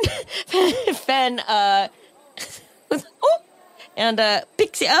 Fen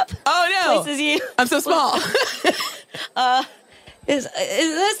picks you up. Oh no. Places you. I'm so small. Is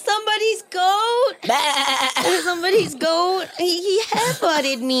that somebody's goat? Is somebody's goat? He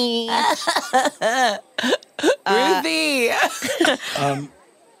headbutted me. Ruthie.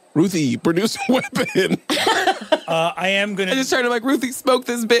 Ruthie, produce a weapon. I am gonna. I just tried to like Ruthie smoke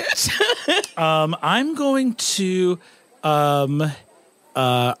this bitch. I'm going to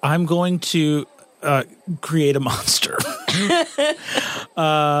create a monster.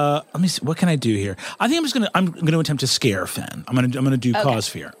 Let me see. What can I do here? I think I'm gonna attempt to scare Fen. I'm gonna do cause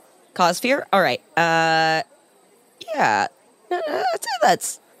fear. Cause fear? All right. Yeah. I'd say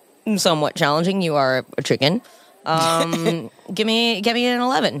that's somewhat challenging. You are a chicken. Give me an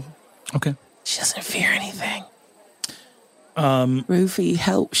 11. Okay. She doesn't fear anything. Rufy,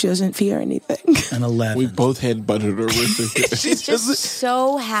 help. She doesn't fear anything. An 11. We both had butted her with it. She's just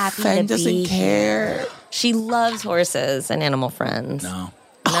so happy Fen to doesn't be care. here. She loves horses and animal friends. No.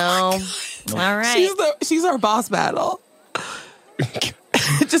 All right. She's our boss battle.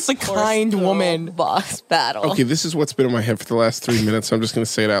 Just a kind woman. Boss battle. Okay, this is what's been in my head for the last 3 minutes. So I'm just going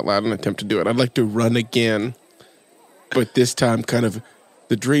to say it out loud and attempt to do it. I'd like to run again, but this time kind of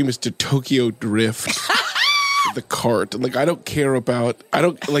the dream is to Tokyo drift the cart. Like, I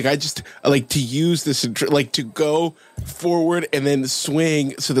just like to use this, like to go forward and then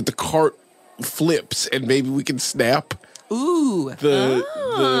swing so that the cart flips and maybe we can snap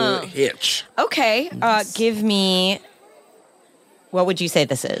the hitch. Okay. Give me. What would you say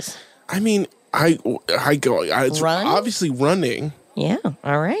this is? I mean, it's Run? obviously running. Yeah.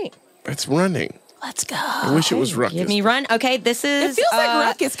 All right. It's running. Let's go. I wish it was Ruckus. Give me run. Okay, this is. It feels like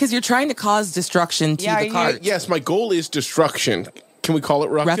ruckus because you're trying to cause destruction to the cart. Yes, my goal is destruction. Can we call it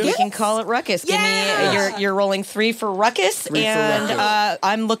Ruckus? You can call it Ruckus. Give me. You're rolling 3 for Ruckus, Ruckus.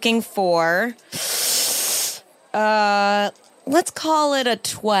 I'm looking for. Let's call it a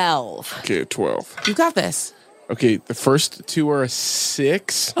 12. Okay, 12. You got this. Okay, the first 2 are a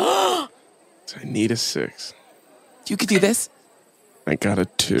 6. So I need a 6. You could do this. I got a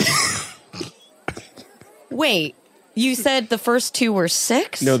 2. Wait, you said the first 2 were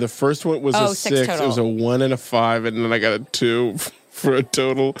 6? No, the first one was a 6 6. total. It was a 1 and a 5, and then I got a 2 for a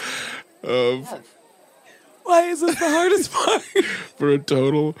total of. Why is this the hardest part? For a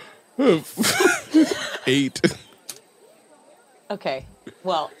total of 8. Okay.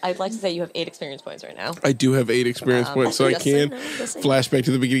 Well, I'd like to say you have 8 experience points right now. I do have 8 experience points, so I yes, can I know, yes, I know. flash back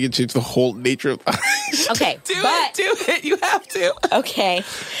to the beginning and change the whole nature of the Okay. Do it. You have to. Okay.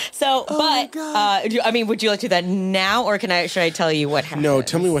 So, my God. would you like to do that now, or should I tell you what happened? No,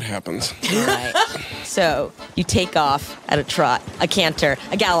 tell me what happens. All right. So you take off at a trot, a canter,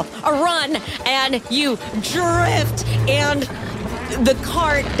 a gallop, a run, and you drift, and the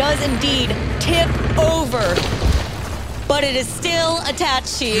cart does indeed tip over. But it is still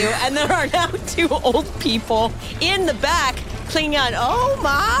attached to you, and there are now 2 old people in the back clinging on. Oh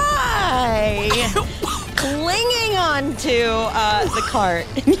my! Clinging onto the cart.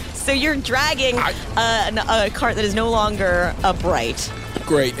 So you're dragging a cart that is no longer upright.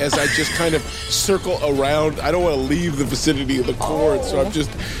 Great. As I just kind of circle around, I don't want to leave the vicinity of the cord, so I'm just.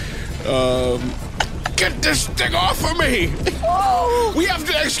 Get this thing off of me! Oh! We have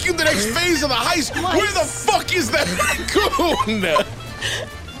to execute the next phase of the heist. Where the fuck is that raccoon?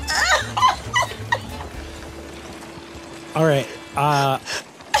 All right.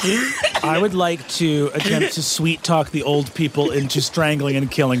 I would like to attempt to sweet talk the old people into strangling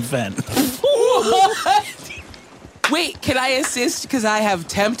and killing Fen. What? Wait, can I assist? Because I have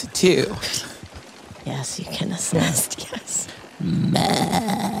tempt 2. Yes, you can assist. Yes.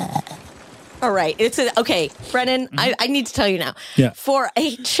 All right. Okay, Brennan, I need to tell you now. Yeah. For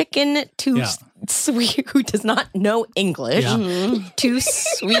a chicken to sweet who does not know English to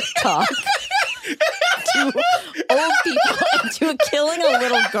sweet talk to old people into killing a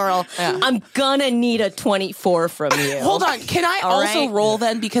little girl, I'm gonna need a 24 from you. Hold on. Can I also roll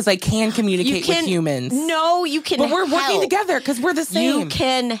then? Because I can communicate with humans. No, you can. But we're help. working together because we're the same. You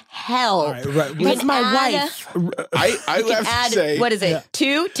can help. All right. You That's can my add wife. I You can have add, to say. what is it?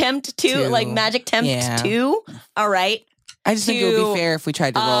 2? Tempt 2? Like magic tempt 2? All right. I just think it would be fair if we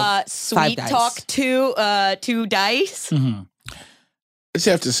tried to roll 5 Sweet dice. talk 2 dice. Mm-hmm. I just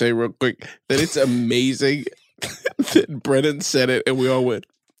have to say real quick that it's amazing that Brennan said it and we all went,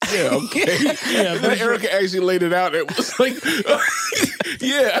 yeah, okay. And then Erica actually laid it out. And it was like,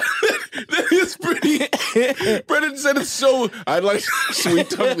 yeah, that is pretty. Brennan said it so. I'd like to sweet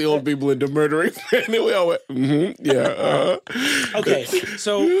talk the old people into murdering. And then we all went, yeah. Okay,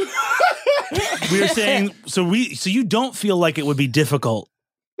 so we were saying, so you don't feel like it would be difficult.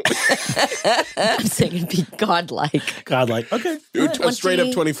 I'm saying it'd be godlike. Godlike. Okay. A straight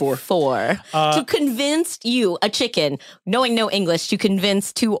up 24. To convince you, a chicken, knowing no English, to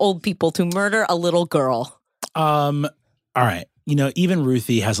convince 2 old people to murder a little girl. All right. Even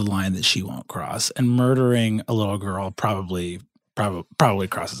Ruthie has a line that she won't cross, and murdering a little girl probably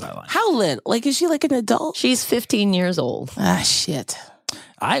crosses that line. How little? Like, is she like an adult? She's 15 years old. Ah, shit.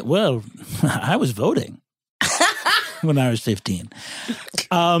 I was voting when I was 15.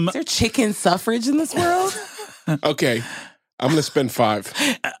 Is there chicken suffrage in this world? Okay. I'm going to spend 5.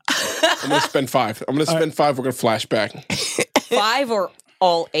 I'm going to spend 5. We're going to flash back. 5 or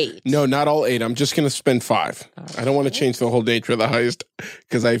all 8? No, not all 8. I'm just going to spend 5. I don't want to change the whole nature of the heist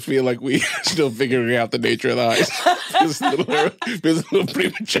because I feel like we are still figuring out the nature of the heist. It's a little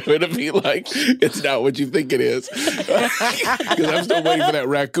premature to be like, it's not what you think it is. Because I'm still waiting for that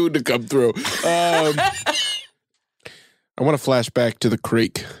raccoon to come through. I want to flash back to the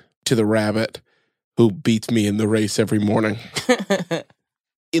creek, to the rabbit who beats me in the race every morning.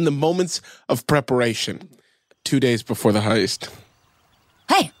 In the moments of preparation, 2 days before the heist.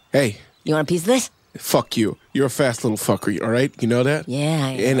 Hey. You want a piece of this? Fuck you. You're a fast little fucker, all right? You know that? Yeah.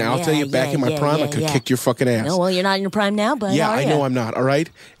 And I'll tell you, back in my prime, I could kick your fucking ass. No, well, you're not in your prime now, but yeah, I know I'm not, all right?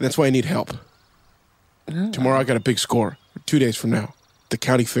 And that's why I need help. Tomorrow I got a big score. 2 days from now. The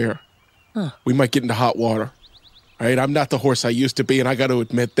county fair. We might get into hot water. All right? I'm not the horse I used to be, and I got to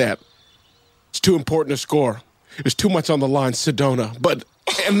admit that. It's too important to score. There's too much on the line, Sedona. But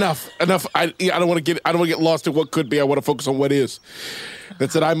enough. I don't want to get lost in what could be. I want to focus on what is.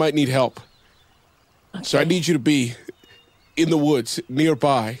 That's that I might need help. Okay. So I need you to be in the woods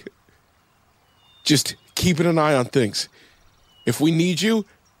nearby just keeping an eye on things. If we need you,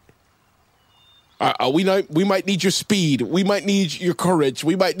 we might need your speed. We might need your courage.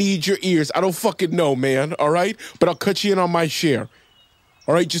 We might need your ears. I don't fucking know, man, all right? But I'll cut you in on my share.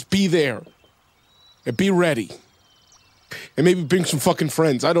 All right, just be there. And be ready. And maybe bring some fucking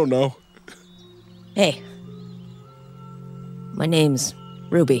friends. I don't know. Hey. My name's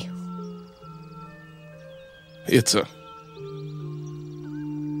Ruby. Itza.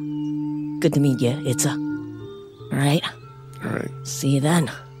 Good to meet you, Itza. All right? All right. See you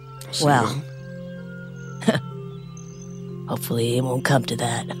then. See well, you hopefully it won't come to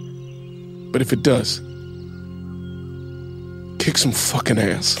that. But if it does, kick some fucking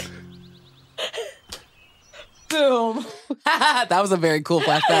ass. Boom. That was a very cool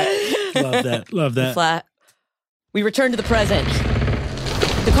flashback. Love that. Flat. We return to the present.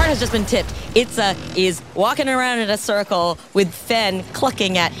 The card has just been tipped. Itza is walking around in a circle with Fen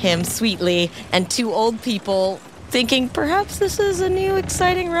clucking at him sweetly and two old people thinking perhaps this is a new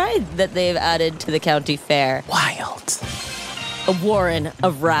exciting ride that they've added to the county fair. Wild. A warren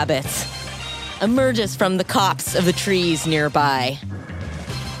of rabbits emerges from the copse of the trees nearby.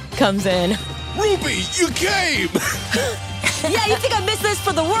 Comes in. Ruby, you came! Yeah, you think I missed this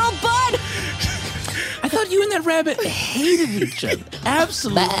for the world, bud? I thought you and that rabbit hated each other.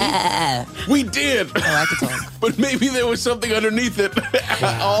 Absolutely. We did. Oh, I could talk. But maybe there was something underneath it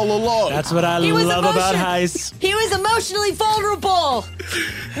all along. That's what I He was love about emotion- Heist. He was emotionally vulnerable.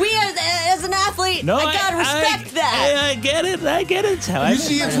 We, as an athlete, I gotta respect that. I get it. It's how You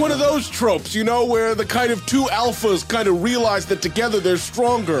see, it's one of those tropes, you know, where the kind of two alphas kind of realize that together they're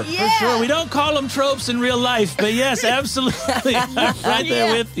stronger. Yeah. For sure. We don't call them tropes in real life, but yes, absolutely. I'm right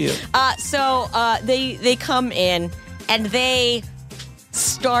there with you. So they come in and they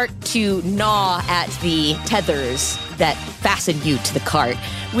start to gnaw at the tethers that fasten you to the cart.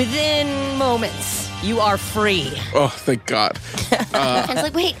 Within moments, you are free. Oh, thank God. Fen's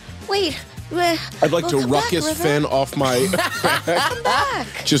like, wait. I'd like to come back, ruckus River. Fen off my back. Come back.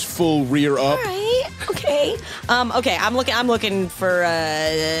 Just full rear up. All right. Okay. Okay. I'm looking for.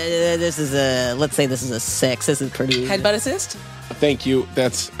 This is a. Let's say this is a 6. This is pretty. Headbutt assist? Thank you.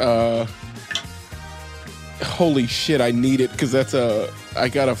 That's, holy shit, I need it, because I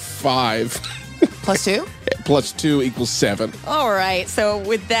got a 5. +2? Plus 2 equals 7. All right. So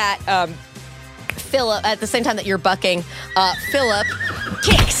with that, Philip, at the same time that you're bucking, Philip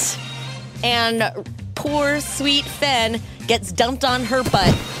kicks, and poor sweet Fen gets dumped on her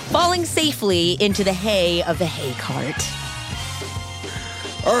butt, falling safely into the hay of the hay cart.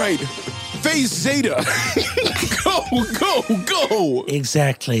 All right. Phase Zeta. Go.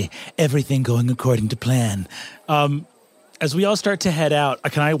 Exactly. Everything going according to plan. As we all start to head out,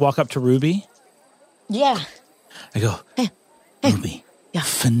 can I walk up to Ruby? Yeah. I go, Ruby, Yeah.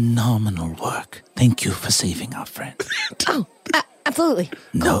 phenomenal work. Thank you for saving our friend. Oh, absolutely.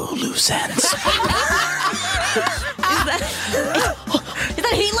 No loose ends. Is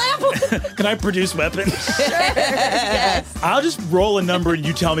that a heat lamp? Can I produce weapons? Yes. I'll just roll a number and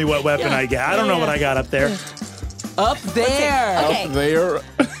you tell me what weapon I get. I don't know what I got up there. Up there. Okay. Up there.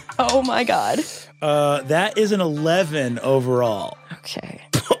 Oh my God. That is an 11 overall. Okay.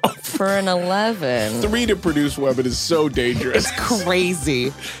 For an 11. 3 to produce weapon is so dangerous.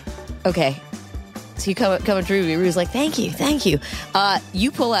 Crazy. Okay. So you come to Ruby. Ruby's like, thank you.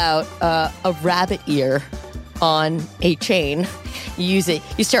 You pull out a rabbit ear on a chain. You use it.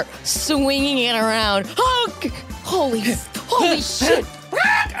 You start swinging it around. Oh, holy shit. Holy shit.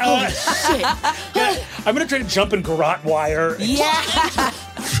 I'm going to try to jump in garrote wire. Yeah.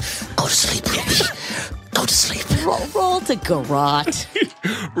 Go to sleep, Ruby. Go to sleep. Roll to garrote.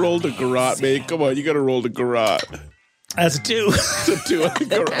 Roll the garrote, man. Come on, you got to roll the garrote. That's a 2. It's a 2 on the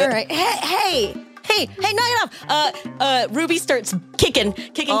garrote. All right. Hey, knock it off. Ruby starts kicking.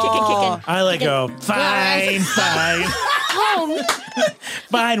 I let go. Fine. Oh,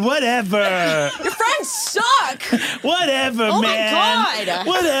 Fine, whatever. your friends suck. Whatever, Oh man. my God.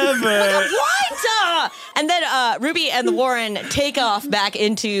 Whatever. What? And then Ruby and the Warren take off back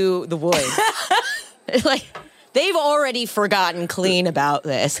into the woods. Like, they've already forgotten clean about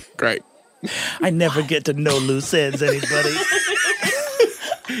this. Great. I never get to know loose ends, anybody.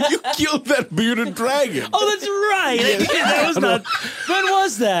 You killed that bearded dragon. Oh, that's right. That was not. When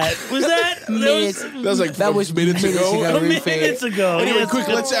was that? Was that? Minutes. That was like That was minutes ago. Minutes ago. Anyway, Yes. quick,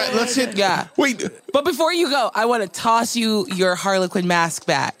 let's hit. Yeah. Wait. But before you go, I want to toss you your Harlequin mask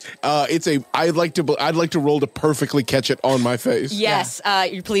back. I'd like to roll to perfectly catch it on my face. Yes,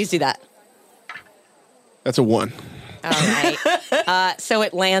 you please do that. That's a 1. All right. So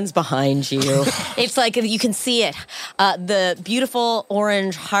it lands behind you. It's like you can see it. The beautiful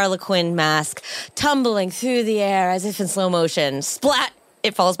orange Harlequin mask tumbling through the air as if in slow motion. Splat!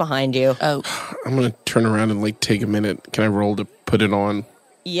 It falls behind you. Oh, I'm going to turn around and like take a minute. Can I roll to put it on?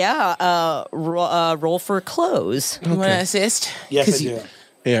 Yeah. Roll for clothes. you want to assist? Yes, 'Cause I you- do.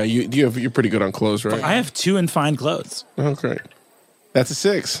 Yeah, you're pretty good on clothes, right? I have 2 in fine clothes. Oh, great. That's a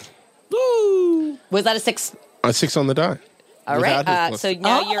 6. Woo! Was that a 6? A 6 on the die. All Without right. his plus. So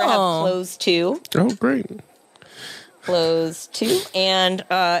now you have clothes 2. Oh, great. Close 2, and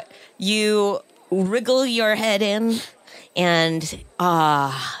you wriggle your head in, and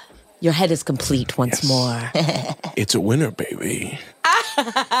your head is complete once more. It's a winner, baby.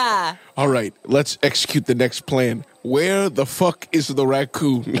 All right, let's execute the next plan. Where the fuck is the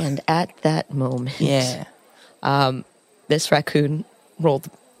raccoon? And at that moment, Yeah. this raccoon rolled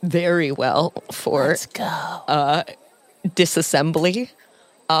very well for Let's go. disassembly.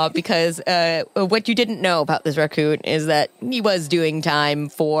 Because what you didn't know about this raccoon is that he was doing time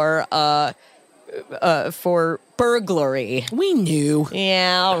for burglary. We knew.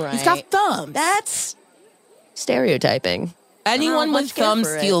 Yeah, all right. He's got thumbs. That's stereotyping. Anyone much with good thumbs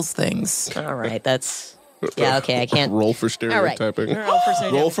for it. steals things. All right, that's yeah. Okay, I can't. Roll for All right. stereotyping.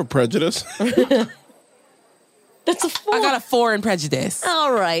 Roll Roll for prejudice. That's a 4. I got a 4 in prejudice.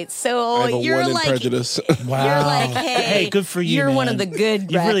 All right, so I have a you're 1 in like prejudice. Wow. you're like, hey, good for you. You're one man. of the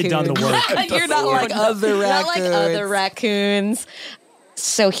good. You've really done the raccoons. work. You're not like other raccoons. Not like other raccoons.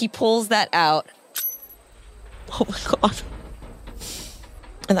 So he pulls that out. Oh my god!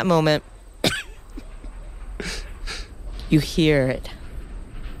 In that moment, you hear it.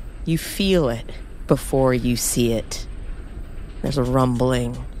 You feel it before you see it. There's a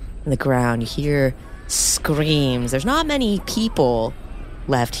rumbling in the ground. You hear screams. There's not many people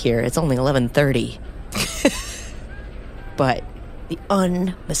left here. It's only 11:30. But the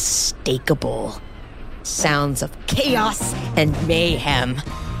unmistakable sounds of chaos and mayhem.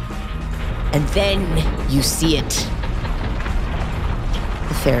 And then you see it.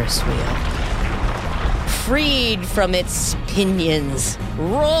 The Ferris wheel. Freed from its pinions,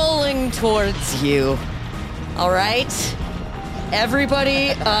 rolling towards you. All right?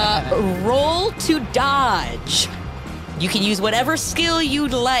 Everybody, roll to dodge. You can use whatever skill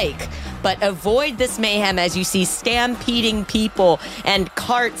you'd like, but avoid this mayhem as you see stampeding people and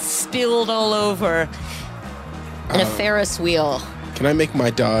carts spilled all over and a Ferris wheel. Can I make my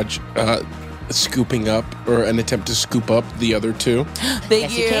dodge scooping up or an attempt to scoop up the other 2?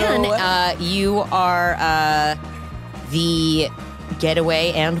 Thank Yes, you can. You are the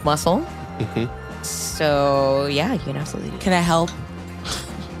getaway and muscle. So, yeah, you can absolutely do Can I help?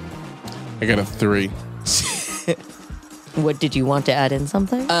 I got a 3. What, did you want to add in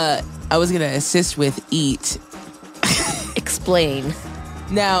something? I was going to assist with eat. Explain.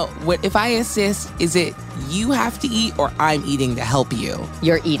 Now, what if I assist, is it you have to eat or I'm eating to help you?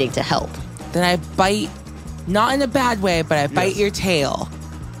 You're eating to help. Then I bite, not in a bad way, but I bite Yes. your tail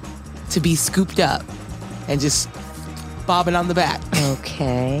to be scooped up and just bobbing on the back.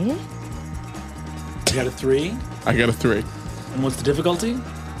 Okay. You got a 3? I got a 3. And what's the difficulty?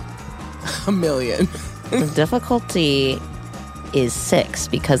 A million. The difficulty is 6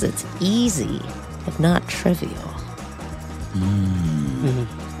 because it's easy, but not trivial.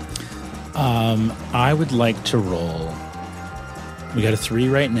 I would like to roll. We got a 3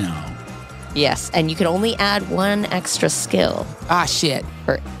 right now. Yes, and you can only add 1 extra skill Ah, shit.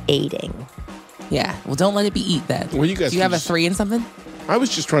 for aiding. Yeah. Well, don't let it be eat then. Well, you guys Do you can have a just- 3 in something? I was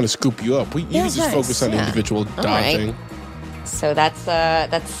just trying to scoop you up. You Yeah, can just nice, focus on yeah. individual All right. dodging. So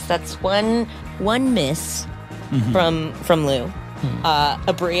that's one miss from Lou.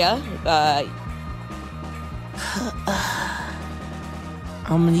 Abria,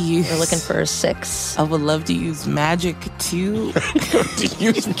 I'm going to use... we're looking for a 6. I would love to use magic too. To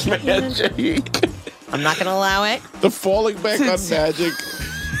use magic. I'm not gonna allow it. The falling back on magic.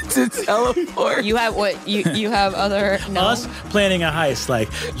 to teleport. You have what? You have other no. Us planning a heist, like,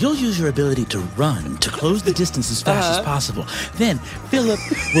 you'll use your ability to run to close the distance as fast as possible. Then Philip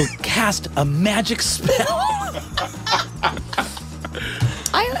will cast a magic spell.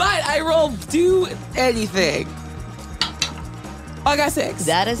 But I rolled do anything. I got 6.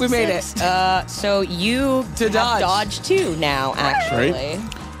 That is we made 6. it. So you To have dodge. dodge 2 now, actually.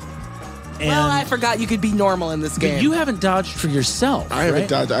 And Well, I forgot you could be normal in this game. but you haven't dodged for yourself. I haven't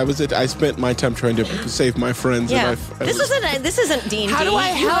right? dodged. I spent my time trying to save my friends. Yeah, And this isn't D&D. How do I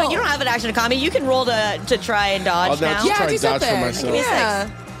You help? don't have an action economy. You can roll to try and I'll dodge now now. just try do and dodge for something. myself. Give me a Yeah.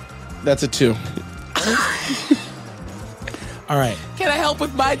 6. That's a 2. All right. Can I help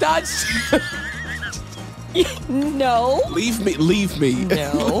with my dodge? No. Leave me.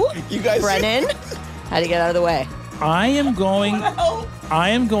 No. You guys. Brennan, how do you get out of the way? I am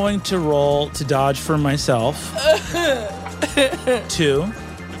going to roll to dodge for myself. 2.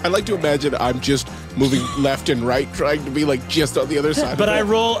 I like to imagine I'm just moving left and right, trying to be like just on the other side. But of I it.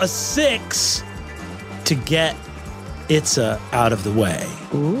 roll a 6 to get Itza out of the way.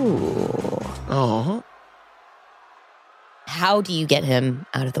 Ooh. Oh. How do you get him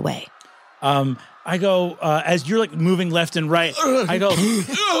out of the way? I go, as you're like moving left and right, I go,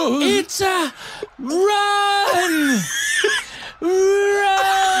 Itza, run!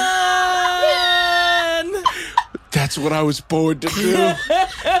 Run! That's what I was born to do.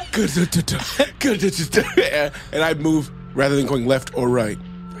 And I move rather than going left or right.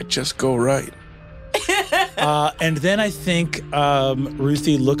 I just go right. And then I think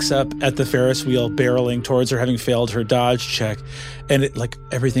Ruthie looks up at the Ferris wheel barreling towards her, having failed her dodge check, and it like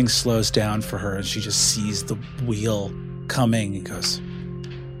everything slows down for her, and she just sees the wheel coming and goes,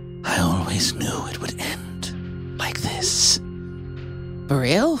 I always knew it would end like this. For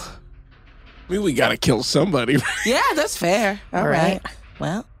real? I mean, we gotta kill somebody. Yeah, that's fair. All right.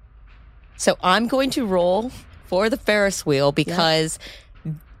 Well, So I'm going to roll for the Ferris wheel because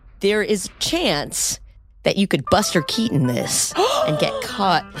there is a chance that you could Buster Keaton this and get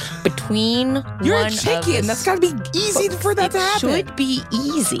caught between you're one a chicken. of the That's got to be easy for that to happen. Should be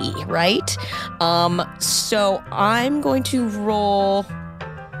easy, right? So I'm going to roll.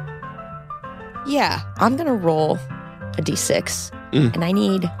 Yeah, I'm going to roll a d6, and I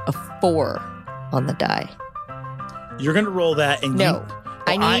need a 4 on the die. You're going to roll that, and No,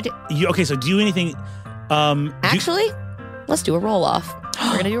 I need. Okay, so do anything. Actually, let's do a roll off.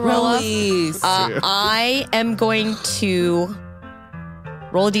 We're going to do a roll off. Release. I am going to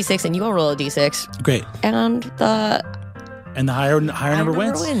roll a d6, and you will roll a d6, Great. and the And the higher number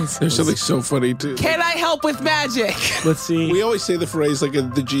wins. There's something so funny too. Can I help with magic? Let's see. We always say the phrase like the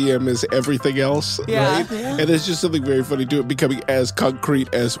GM is everything else, Yeah. right? And there's just something very funny to it becoming as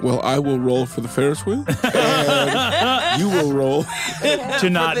concrete as, well, I will roll for the Ferris wheel, and you will roll. to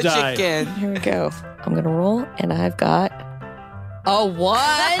not the die. chicken. Here we go. I'm going to roll, and I've got a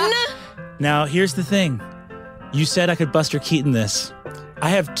 1. Now, here's the thing. You said I could Buster Keaton this. I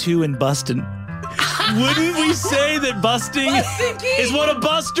have 2 in busting. Wouldn't we say that busting is what a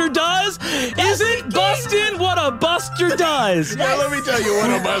buster does? Isn't busting what a buster does? Now let me tell you what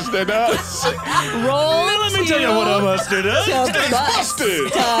a buster does. Roll Let me tell you what a buster does. to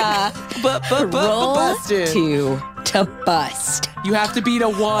Busted. roll busted. 2 to bust. You have to beat a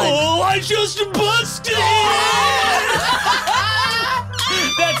 1. Oh, I just busted!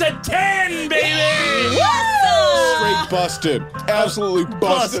 That's a 10, baby! Straight busted. Absolutely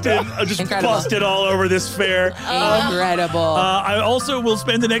busted. I just Incredible. busted all over this fair. Incredible. I also will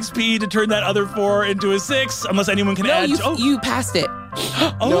spend an XP to turn that other 4 into a 6, unless anyone can no, add. you passed it.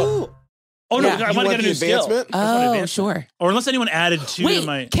 Oh no! Yeah. I You want to want get a the new skill. advancement? I just want Oh, advancement. sure. Or unless anyone added 2 to Wait,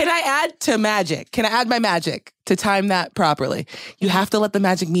 my. can I add to magic? Can I add my magic to time that properly? You have to let the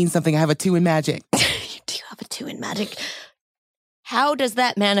magic mean something. I have a 2 in magic. You do have a 2 in magic. How does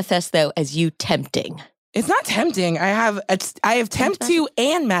that manifest, though, as you tempting? It's not tempting. I have tempt 2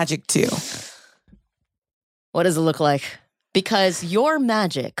 and magic 2. What does it look like? Because your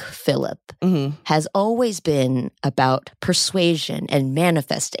magic, Philip, Mm-hmm. has always been about persuasion and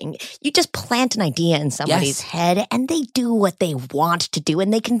manifesting. You just plant an idea in somebody's Yes. head and they do what they want to do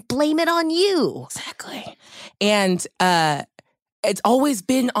and they can blame it on you. Exactly. And it's always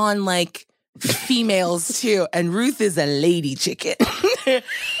been on like females too. And Ruth is a lady chicken.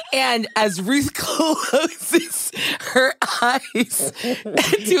 And as Ruth closes her eyes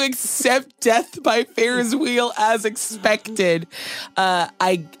to accept death by Ferris wheel as expected,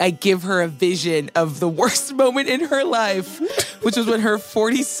 I give her a vision of the worst moment in her life, which was when her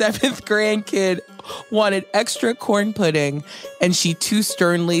 47th grandkid wanted extra corn pudding and she too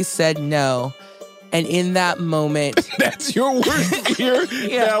sternly said no. And in that moment, That's your worst fear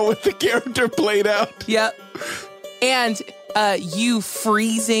now with the character played out. yep. And you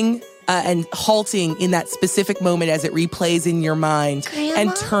freezing and halting in that specific moment as it replays in your mind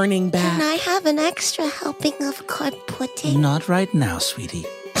and turning back. Can I have an extra helping of corn pudding? Not right now, sweetie.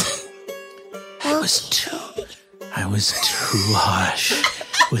 I was too harsh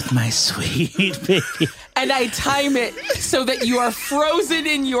with my sweet baby. and I time it so that you are frozen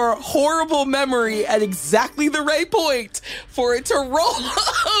in your horrible memory at exactly the right point for it to roll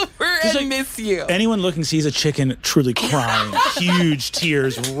over and miss you. Anyone looking sees a chicken truly crying, huge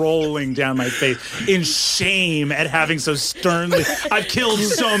tears rolling down my face in shame at having so sternly. I've killed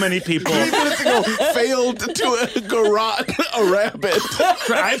so many people. 3 minutes ago, failed to garrote a rabbit.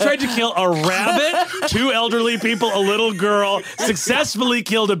 I tried to kill a rabbit, 2 elderly people, a little girl, successfully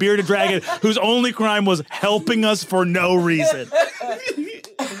killed a bearded dragon whose only crime was helping us for no reason.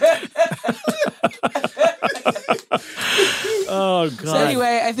 Oh, God. So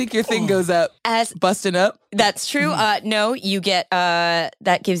anyway, I think your thing goes up. As Busting up. That's true. No, you get,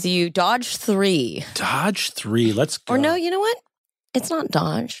 that gives you dodge 3. Dodge 3. Let's go. Or no, you know what? It's not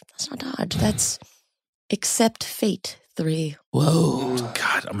dodge. That's not dodge. That's accept fate 3. Whoa.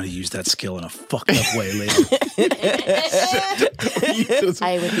 God, I'm going to use that skill in a fucked up way later.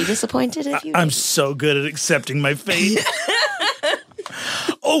 I would be disappointed if you I'm so good at accepting my fate.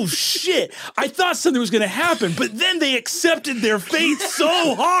 Oh, shit. I thought something was going to happen, but then they accepted their fate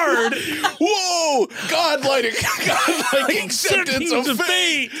so hard. Whoa! Godlike acceptance of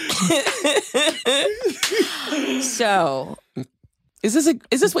fate. So, Is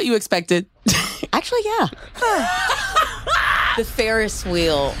this what you expected? actually, yeah. The Ferris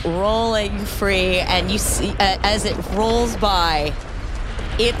wheel rolling free, and you see as it rolls by,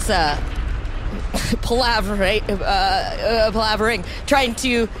 it's palavering, trying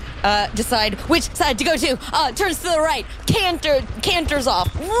to decide which side to go to. Turns to the right, canters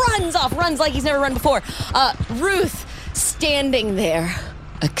off, runs like he's never run before. Ruth standing there,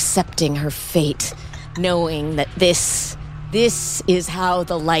 accepting her fate, knowing that this is how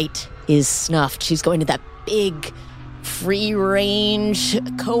the light is snuffed. She's going to that big free-range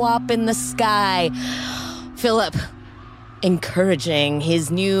co-op in the sky. Philip encouraging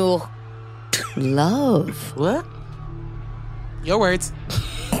his new love. What? Your words.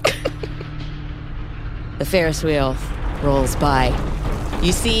 The Ferris wheel rolls by.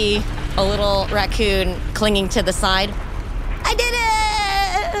 You see a little raccoon clinging to the side. I did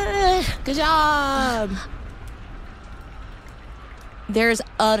it! Good job! There's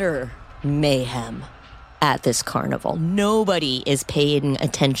utter mayhem at this carnival. Nobody is paying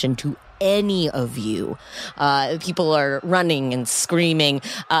attention to any of you. People are running and screaming.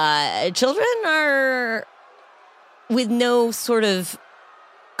 Children are with no sort of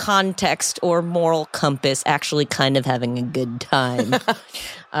context or moral compass actually kind of having a good time.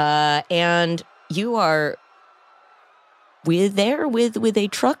 And you are with a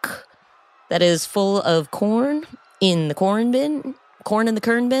truck that is full of corn in the corn bin. Corn in the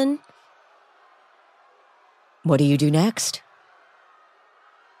kern bin. What do you do next?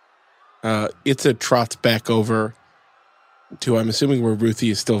 Itza trots back over to, I'm assuming, where Ruthie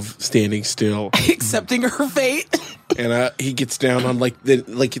is still standing still. Accepting her fate. And he gets down on it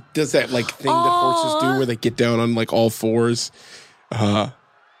does that thing that horses do where they get down on all fours.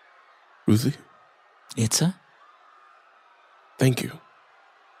 Ruthie, Itza? thank you.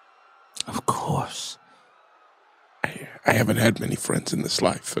 Of course. I haven't had many friends in this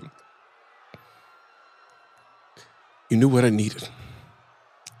life, and you knew what I needed.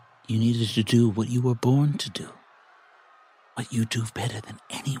 You needed to do what you were born to do. What you do better than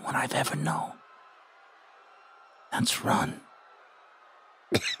anyone I've ever known. That's run.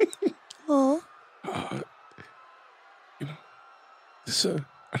 Oh. This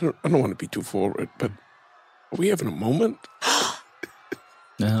I don't want to be too forward, but are we having a moment?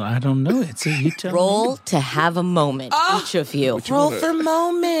 No, I don't know. You tell Roll me. to have a moment, each of you. Roll for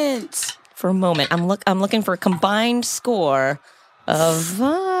moment. For a moment. I'm looking for a combined score of,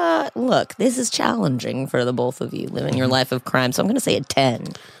 look, this is challenging for the both of you living your life of crime. So I'm going to say a 10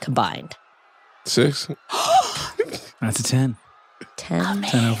 combined. 6. That's a 10. 10,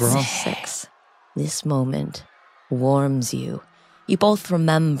 10 overall. 6. This moment warms you. You both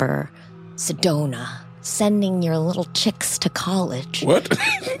remember Sedona sending your little chicks to college. What?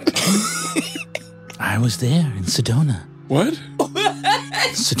 I was there in Sedona. What?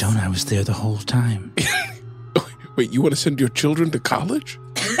 Sedona, I was there the whole time. Wait, you want to send your children to college?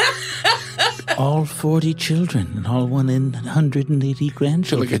 All 40 children and all 180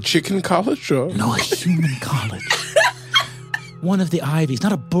 grandchildren. Like a chicken college? Or? No, a human college. One of the Ivies,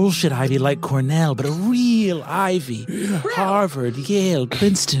 not a bullshit Ivy like Cornell, but a real Ivy. Yeah. Harvard, Yale,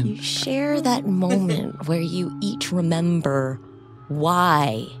 Princeton. You share that moment where you each remember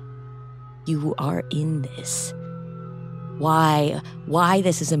why you are in this. Why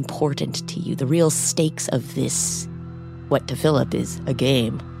this is important to you. The real stakes of this, what to Philip is a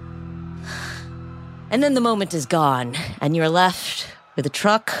game. And then the moment is gone, and you're left with a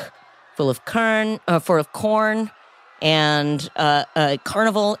truck full of corn, and a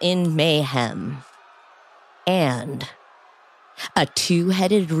carnival in mayhem, and a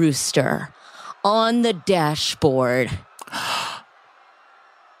 2-headed rooster on the dashboard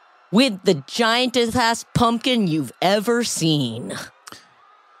with the giantest ass pumpkin you've ever seen.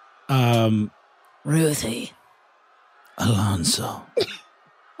 Ruthie. Alonso.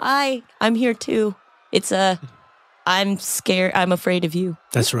 Hi, I'm here too. I'm scared. I'm afraid of you.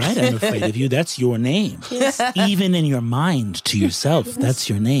 That's right. I'm afraid of you. That's your name. Yes. Even in your mind to yourself, that's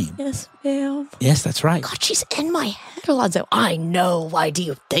your name. Yes, ma'am. Yes, that's right. God, she's in my head, Alonzo. I know. Why do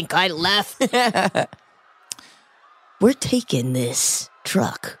you think I left? We're taking this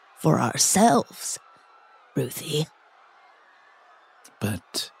truck for ourselves, Ruthie.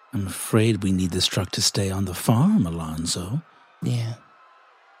 But I'm afraid we need this truck to stay on the farm, Alonzo. Yeah.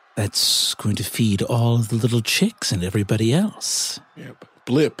 That's going to feed all of the little chicks and everybody else. Yeah,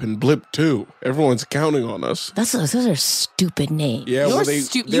 Blip and Blip too. Everyone's counting on us. Those are stupid names. Yeah, well,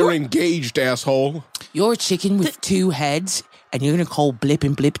 they're engaged, asshole. You're a chicken with 2 heads, and you're going to call Blip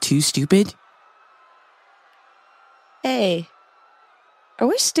and Blip 2 stupid? Hey, are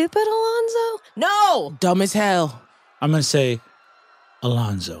we stupid, Alonzo? No! Dumb as hell. I'm going to say,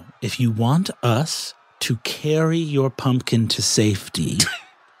 Alonzo, if you want us to carry your pumpkin to safety,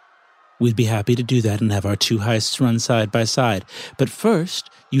 we'd be happy to do that and have our 2 heists run side by side. But first,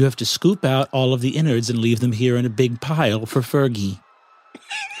 you have to scoop out all of the innards and leave them here in a big pile for Fergie.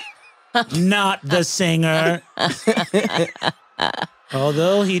 Not the singer.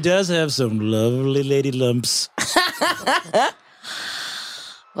 Although he does have some lovely lady lumps.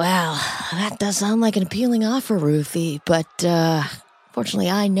 Well, that does sound like an appealing offer, Ruthie, but fortunately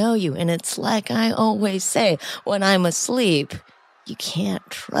I know you, and it's like I always say when I'm asleep, you can't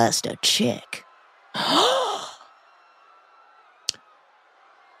trust a chick.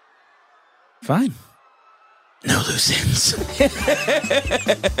 Fine. No loose ends.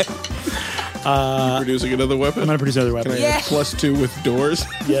 Producing another weapon? I'm going to produce another weapon. Can I have +2 with doors?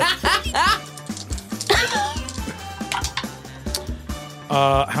 Yeah.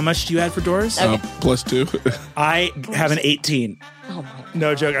 How much do you add for doors? +2. I have an 18. Oh my God.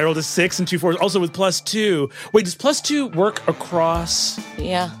 No joke. I rolled a 6 and 2 4s. Also with +2. Wait, does +2 work across?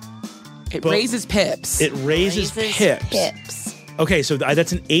 Yeah. It raises pips. It raises pips. Okay, so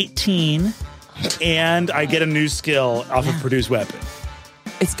that's an 18, and I get a new skill off of produce weapon.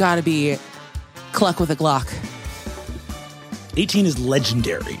 It's got to be cluck with a Glock. 18 is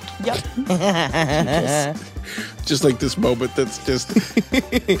legendary. Yep. Just like this moment that's just,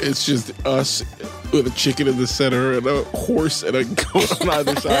 it's just us with a chicken in the center and a horse and a goat on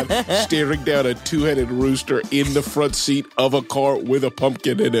either side, staring down a 2-headed rooster in the front seat of a car with a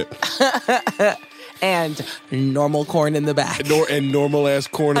pumpkin in it. And normal corn in the back. And normal-ass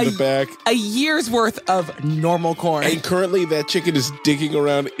corn in the back. A year's worth of normal corn. And currently that chicken is digging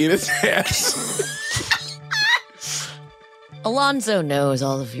around in its ass. Alonzo knows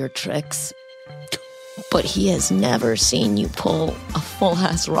all of your tricks, but he has never seen you pull a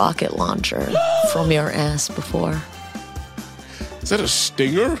full-ass rocket launcher from your ass before. Is that a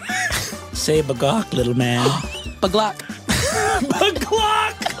stinger? Say bagok, little man. Baglock.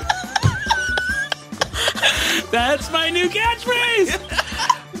 Baglock! That's my new catchphrase!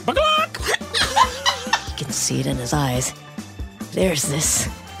 Baglock! You can see it in his eyes. There's this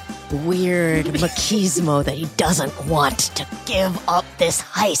weird machismo that he doesn't want to give up this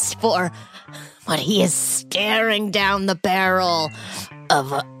heist for, but he is staring down the barrel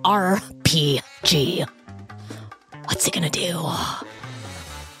of a RPG. What's he gonna do?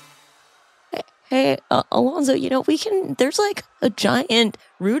 Hey, Alonzo, there's like a giant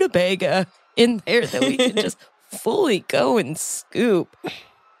rutabaga in there that we can just fully go and scoop.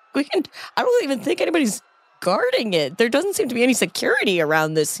 I don't even think anybody's guarding it. There doesn't seem to be any security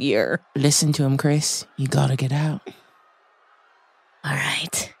around this year. Listen to him, Chris. You gotta get out. All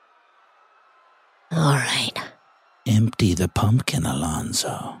right. Empty the pumpkin,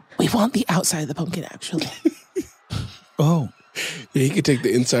 Alonzo. We want the outside of the pumpkin, actually. Oh. Yeah, he could take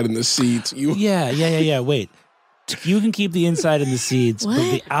the inside and the seeds. Yeah. Wait. You can keep the inside and the seeds, but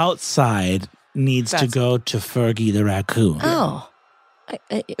the outside needs to go to Fergie the raccoon. Oh.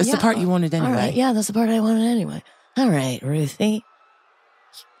 It's the part you wanted anyway. All right, yeah, that's the part I wanted anyway. All right, Ruthie.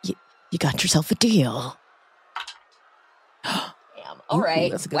 You got yourself a deal. Damn. All right.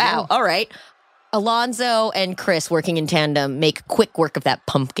 That's a good Wow. one. All right. Alonzo and Chris, working in tandem, make quick work of that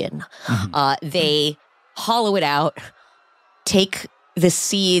pumpkin. Mm-hmm. They hollow it out, take the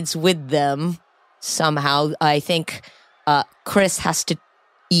seeds with them somehow. I think Chris has to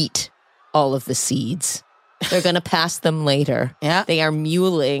eat all of the seeds. They're going to pass them later. Yeah. They are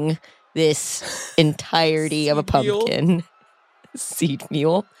muling this entirety of a pumpkin. Seed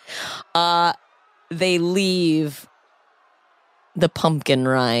mule. They leave the pumpkin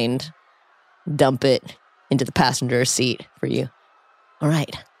rind, dump it into the passenger seat for you. All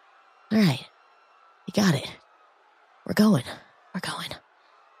right. You got it. We're going.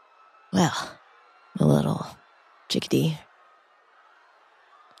 Well, my little chickadee.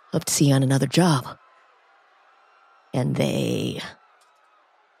 Hope to see you on another job. And they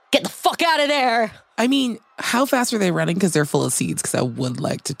get the fuck out of there. I mean, how fast are they running? Because they're full of seeds. Because I would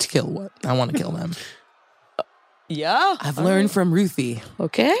like to kill one. I want to kill them. Yeah. I've learned from Ruthie.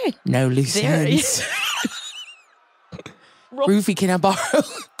 Okay. No loose ends. Ruthie, can I borrow?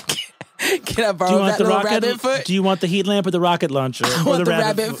 Can I borrow that little rabbit foot? Do you want the heat lamp or the rocket launcher? I want the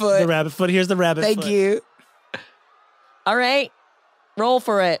rabbit foot. The rabbit foot. Here's the rabbit foot. Thank you. All right. Roll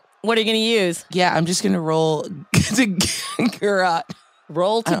for it. What are you going to use? Yeah, I'm just going to roll to garrot.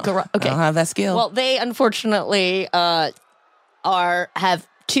 Roll to garage. Okay. I don't have that skill. Well, they unfortunately have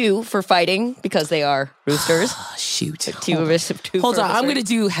 2 for fighting because they are roosters. Shoot. 2 of us have 2. Hold on. I'm going to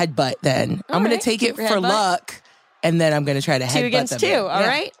do headbutt then. I'm going to take it for luck, and then I'm going to try to headbutt 2 against 2. All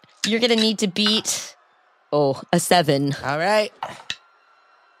right. You're going to need to beat, a 7. All right.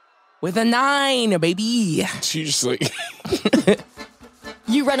 With a 9, baby. She's just like...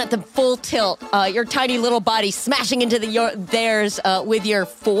 You run at the full tilt, your tiny little body smashing into theirs with your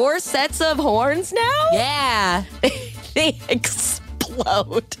 4 sets of horns now? Yeah. They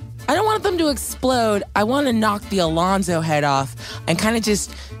explode. I don't want them to explode. I want to knock the Alonzo head off and kind of just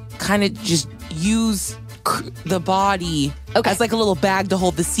use the body as like a little bag to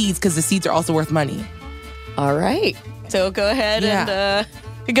hold the seeds because the seeds are also worth money. All right. So go ahead and...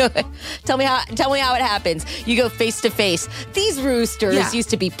 Go ahead. Tell me how it happens. You go face to face. These roosters used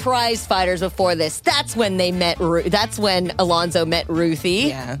to be prize fighters before this. That's when they met. That's when Alonzo met Ruthie.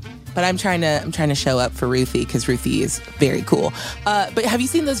 Yeah, but I'm trying to show up for Ruthie because Ruthie is very cool. But have you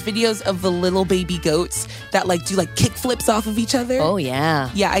seen those videos of the little baby goats that do kick flips off of each other? Oh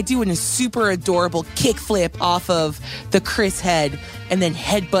yeah. Yeah, I do a super adorable kick flip off of the Chris head and then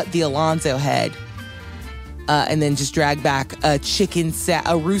headbutt the Alonzo head. And then just drag back a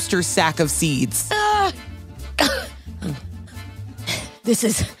rooster sack of seeds. This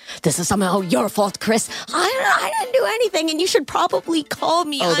is somehow your fault, Chris. I didn't do anything, and you should probably call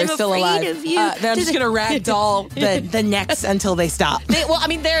me. Oh, they're still alive. Of you. Then I'm just gonna ragdoll the necks until they stop. They're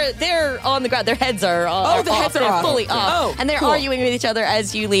on the ground. Their heads are. They're fully off, and they're arguing with each other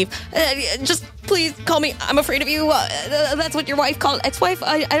as you leave. Just please call me. I'm afraid of you. That's what your wife called ex-wife.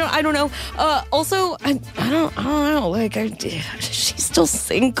 I don't know. Also, I don't know. She's still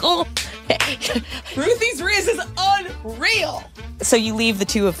single. Ruthie's Riz is unreal. So you leave the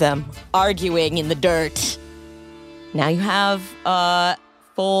 2 of them arguing in the dirt. Now you have a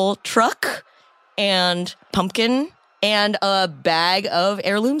full truck and pumpkin and a bag of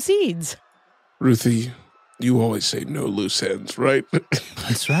heirloom seeds. Ruthie, you always say no loose ends, right?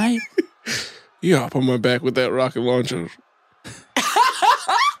 That's right. You hop on my back with that rocket launcher.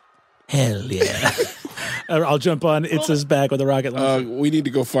 Hell yeah. I'll jump on Itza's back with a rocket launcher. We need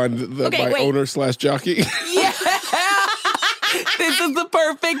to go find my owner/jockey. Yeah. This is the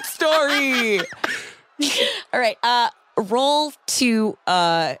perfect story. All right. Roll to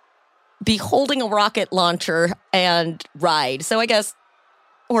be holding a rocket launcher and ride. So I guess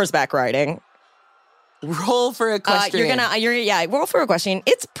horseback riding. Roll for equestrian. Roll for equestrian.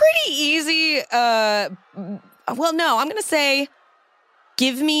 It's pretty easy. Well, no, I'm gonna say,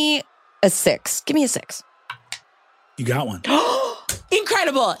 give me a 6. Give me a 6. You got one.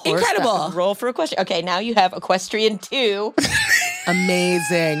 Incredible. Roll for equestrian. Okay, now you have equestrian 2.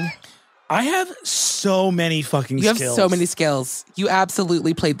 Amazing. I have so many fucking skills. You have so many skills. You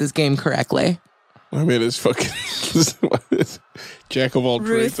absolutely played this game correctly. I mean, it's fucking jack of all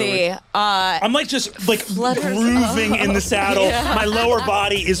trades. Ruthie, I'm just grooving in the saddle. Yeah. My lower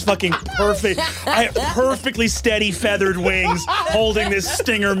body is fucking perfect. I have perfectly steady feathered wings holding this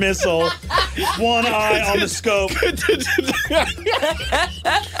Stinger missile. One eye on the scope.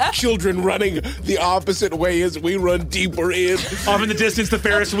 Children running the opposite way as we run deeper in. Off in the distance, the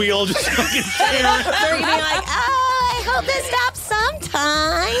Ferris wheel just fucking they're gonna be like, I hope this stops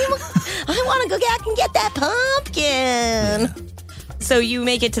sometime. I want to go back and get that pumpkin. So you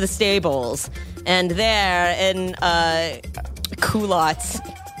make it to the stables, and there in culottes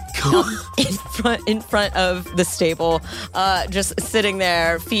in front of the stable, just sitting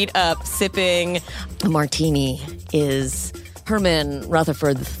there, feet up, sipping a martini, is Herman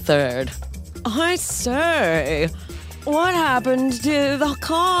Rutherford III. I say, what happened to the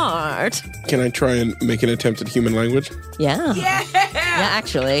cart? Can I try and make an attempt at human language? Yeah. Yeah,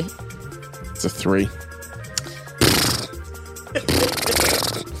 actually. That's a 3.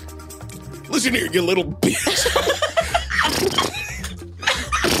 Listen here, you little bitch.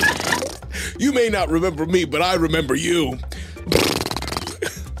 You may not remember me, but I remember you.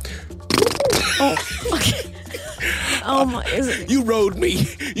 Oh my! Is it? You rode me.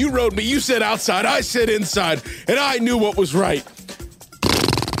 You said outside, I said inside, and I knew what was right.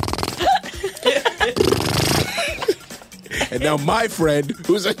 And now my friend,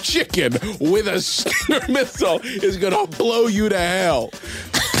 who's a chicken with a Stinger missile, is gonna blow you to hell.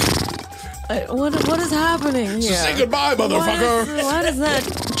 What is happening here? So say goodbye, motherfucker. Why does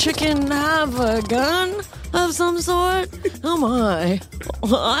that chicken have a gun of some sort? Oh my!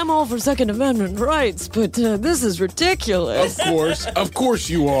 I'm all for Second Amendment rights, but this is ridiculous. Of course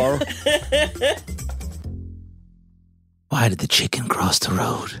you are. Why did the chicken cross the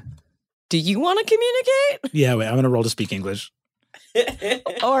road? Do you want to communicate? Yeah, wait, I'm going to roll to speak English.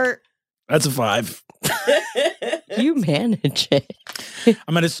 Or That's a 5. you manage it?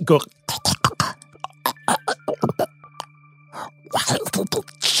 I'm going to go.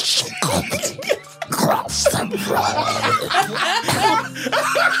 Cross the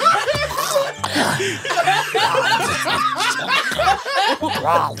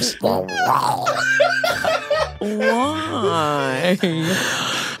Why?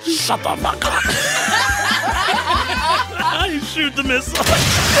 Shut the fuck up. I shoot the missile.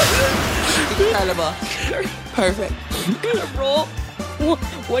 Incredible. Perfect. Roll.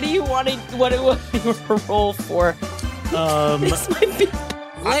 What do you want to? What do you roll for? This might be.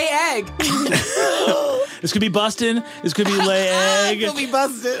 Lay egg. This could be busting. This could be lay egg. Could be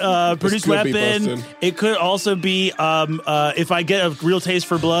busted. Produce could be weapon. bustin'. It could also be if I get a real taste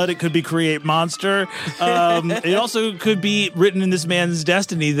for blood, it could be create monster. It also could be written in this man's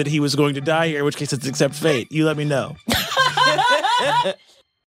destiny that he was going to die here, in which case it's accept fate. You let me know.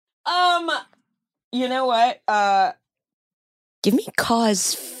 You know what? Give me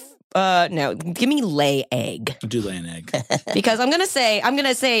cause. No, give me lay egg. Do lay an egg. Because I'm gonna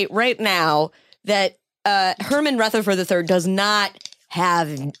say right now that Herman Rutherford III does not have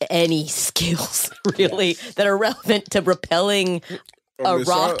any skills really that are relevant to repelling a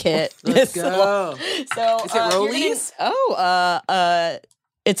missile? rocket. Let's go. So Is it rollies?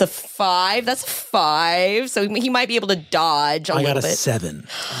 It's a 5. That's a 5. So he might be able to dodge a I little got a bit. 7.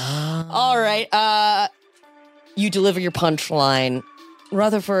 All right. You deliver your punchline.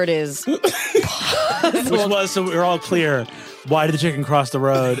 Rutherford is Which was, so we're all clear. Why did the chicken cross the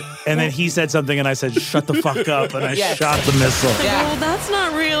road? And then he said something, and I said, "Shut the fuck up!" And I Yes. shot the missile. Yeah. Well, that's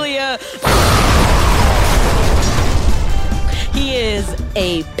not really a. He is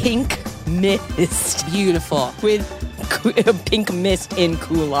a pink mist Beautiful. with a pink mist in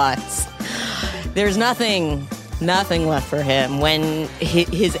culottes. There's nothing left for him when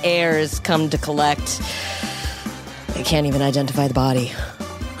his heirs come to collect. They can't even identify the body.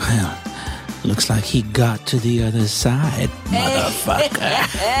 Well, looks like he got to the other side, motherfucker.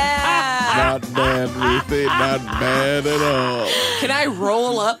 Not bad, Ruthie. Not bad at all. Can I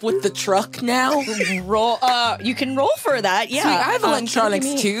roll up with the truck now? Roll. You can roll for that. Yeah, Sweet, I have electronics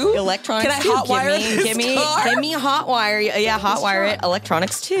give me- too. Electronics. Can I too. hotwire this give me car? Give me a hotwire. Yeah, hotwire it.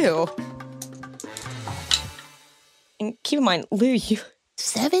 Electronics too. And keep in mind, Lou, you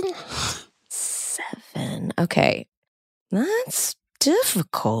 7. Okay, that's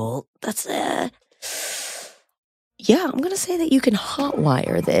difficult. That's Yeah, I'm gonna say that you can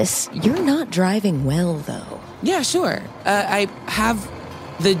hotwire this. You're not driving well, though. Yeah, sure. I have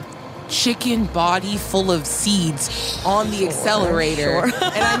the chicken body full of seeds on the accelerator, sure.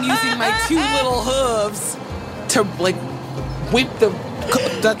 and I'm using my 2 little hooves to like whip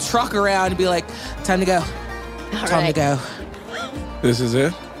the truck around and be like, "Time to go. All Time right. to go. This is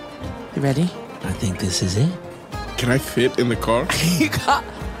it? You ready?" I think this is it. Can I fit in the car? You got.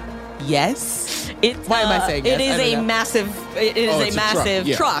 Yes. Why am I saying it yes? is I don't a know. massive. It is Oh, a it's a truck, massive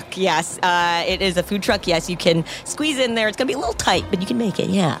yeah. truck. Yes, it is a food truck. Yes, you can squeeze in there. It's gonna be a little tight, but you can make it.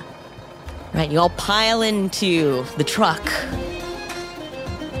 Yeah. Right. You all pile into the truck,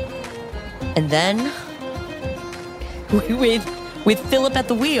 and then with Philip at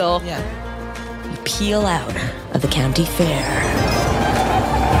the wheel, Yeah. you peel out of the county fair.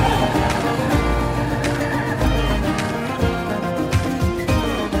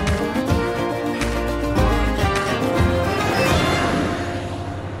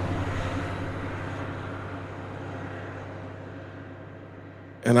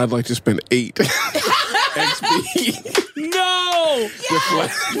 And I'd like to spend 8 XP No! to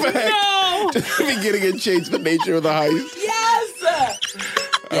flashback No! to the beginning and change the nature of the heist. Yes.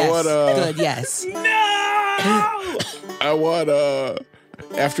 I want Good. Yes. No! I want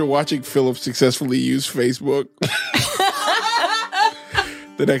After watching Philip successfully use Facebook,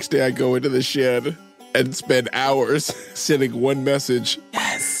 the next day I go into the shed and spend hours sending one message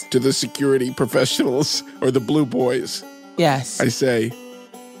to the security professionals or the blue boys. Yes. I say,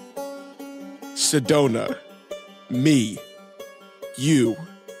 Sedona, me, you,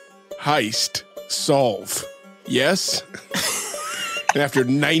 heist, solve. Yes? And after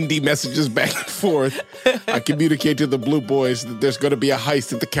 90 messages back and forth, I communicate to the blue boys that there's going to be a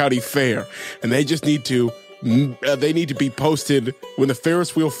heist at the county fair. And they just need to be posted when the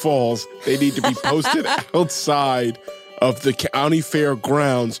Ferris wheel falls. They need to be posted outside of the county fair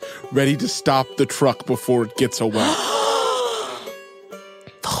grounds, ready to stop the truck before it gets away.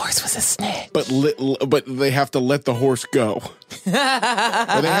 The horse was a snitch. But they have to let the horse go.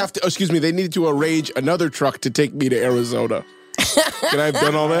 Or they needed to arrange another truck to take me to Arizona. Can I have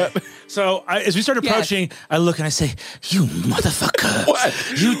done all that? So as we start approaching, I look and I say, "You motherfucker! What?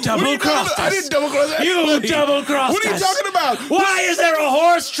 You double-crossed us! I didn't double-cross anybody. You double-crossed us! What are you talking about? Why is there a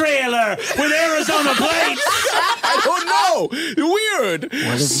horse trailer with Arizona plates?" I don't know. Weird.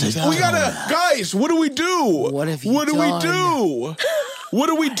 We gotta, guys. What do we do? What have you What do done? we do? What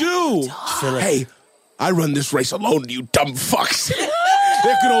do we do? Hey, I run this race alone. You dumb fucks.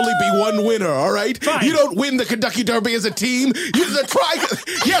 There can only be one winner, all right? Fine. You don't win the Kentucky Derby as a team.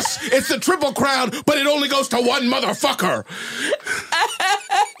 Yes, it's the Triple Crown, but it only goes to one motherfucker.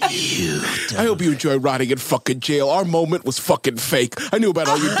 I hope you enjoy rotting in fucking jail. Our moment was fucking fake. I knew about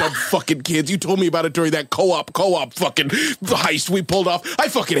all you dumb fucking kids. You told me about it during that co-op fucking heist we pulled off. I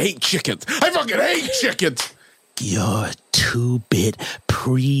fucking hate chickens. You're a 2-bit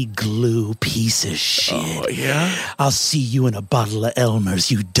pre-glue piece of shit. Oh, yeah? I'll see you in a bottle of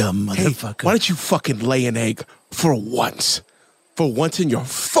Elmer's, you dumb motherfucker. Why don't you fucking lay an egg for once? For once in your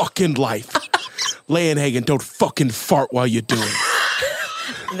fucking life. Lay an egg and don't fucking fart while you do it.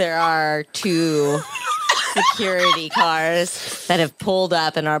 There are 2 security cars that have pulled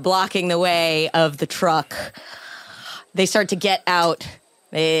up and are blocking the way of the truck. They start to get out.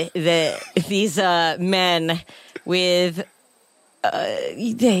 These men with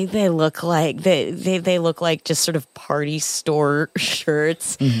they look like just sort of party store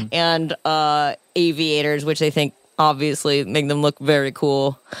shirts and aviators, which they think obviously make them look very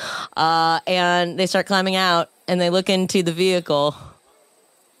cool. And they start climbing out and they look into the vehicle.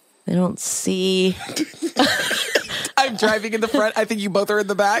 They don't see. I'm driving in the front. I think you both are in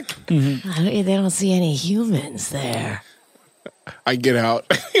the back. Mm-hmm. They don't see any humans there. I get out.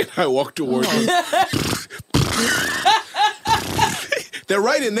 I walk toward them. They're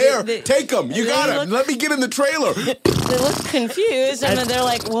right in there. Take them. You got them. Let me get in the trailer. They look confused, and then they're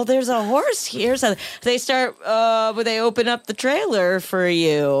like, well, there's a horse here. So they start, they open up the trailer for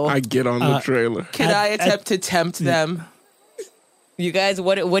you. I get on the trailer. Can I attempt to tempt them? You guys,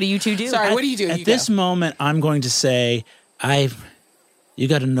 what do you 2 do? Sorry, what do you do? At this moment, I'm going to say, you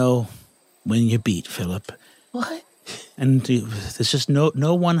got to know when you're beat, Philip. What? And there's just no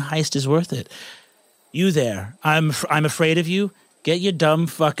one heist is worth it. You there? I'm afraid of you. Get your dumb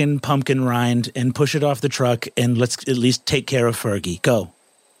fucking pumpkin rind and push it off the truck, and let's at least take care of Fergie. Go.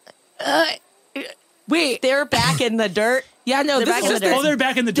 Wait, they're back in the dirt. Yeah, no, They're this is just Oh, they're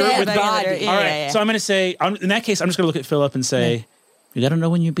back in the dirt with back in the body. dirt. Yeah, All right. yeah, yeah. So I'm going to say, in that case, I'm just going to look at Philip and say, you got to know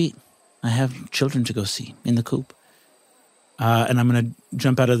when you're beat. I have children to go see in the coop. And I'm going to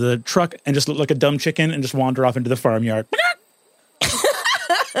jump out of the truck and just look like a dumb chicken and just wander off into the farmyard.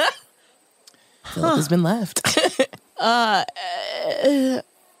 Philip has been left.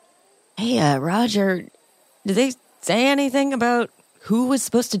 Hey, Roger, did they say anything about who was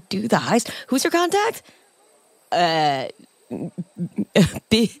supposed to do the heist? Who's your contact? It would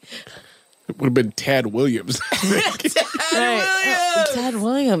have been Tad Williams. Tad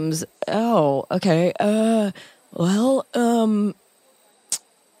Williams. Oh, okay. Well,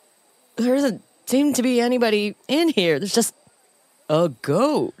 there doesn't seem to be anybody in here. There's just a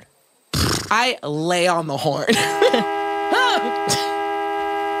goat. I lay on the horn. God.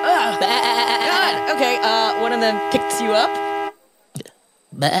 Okay, one of them picks you up.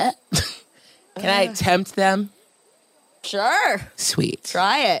 Can I tempt them? Sure. Sweet.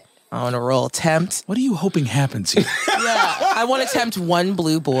 Try it. I want to roll tempt. What are you hoping happens here? Yeah. I want to tempt one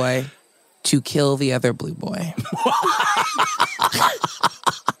blue boy to kill the other blue boy.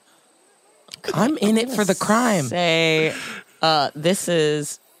 I'm in it for the crime. Say, this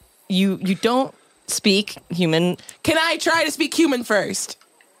is... You don't speak human. Can I try to speak human first?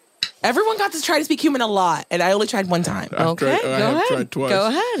 Everyone got to try to speak human a lot, and I only tried one time. Okay, I have tried twice. Go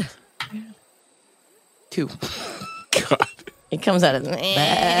ahead. 2. God. It comes out as...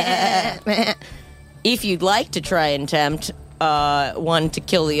 If you'd like to try and tempt, one to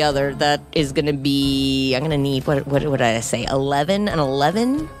kill the other. That is going to be, I'm going to need, what did I say, 11 and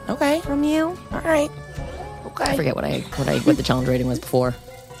 11 Okay. from you? All right. I Okay. forget what the challenge rating was before.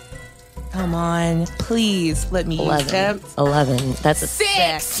 Come on. Please let me use 11. them. 11. That's a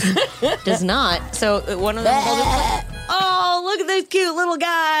 6. Does not. So one of them. Oh, look at this cute little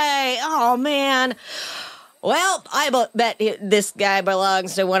guy. Oh, man. Well, I bet this guy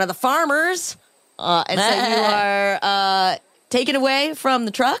belongs to one of the farmers. And so you are taken away from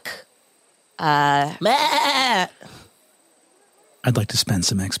the truck. I'd like to spend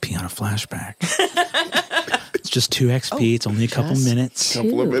some XP on a flashback. It's just 2 XP. It's only a couple minutes.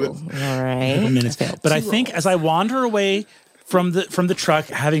 Couple of minutes. All right. Minutes. But I think as I wander away from the truck,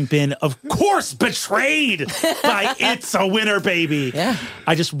 having been, of course, betrayed by It's a Winner, baby. Yeah.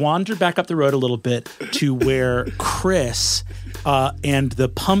 I just wander back up the road a little bit to where Chris and the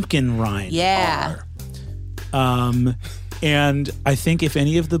pumpkin rind Yeah. are. And I think if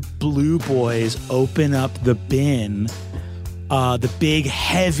any of the blue boys open up the bin, the big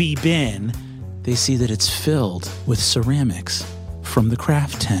heavy bin, they see that it's filled with ceramics from the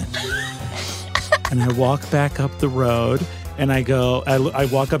craft tent. And I walk back up the road and I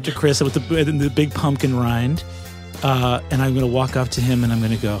walk up to Chris with the big pumpkin rind. And I'm going to walk up to him and I'm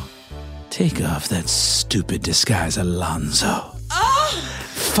going to go, take off that stupid disguise, Alonzo.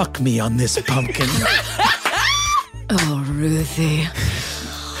 Fuck me on this pumpkin. Oh, Ruthie.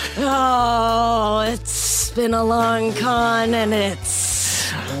 Oh, it's been a long con and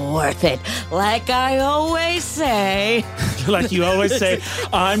it's worth it. Like I always say. Like you always say,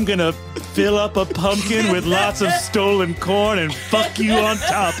 I'm going to fill up a pumpkin with lots of stolen corn and fuck you on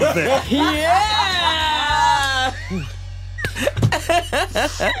top of it. Yeah!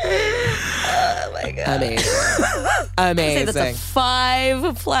 Oh my god. Amazing. I'd say that's a Amazing. 5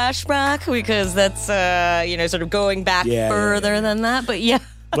 flashback because that's sort of going back Yeah, further than that. But yeah.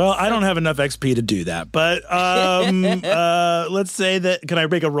 Well, I don't have enough XP to do that, but let's say that. Can I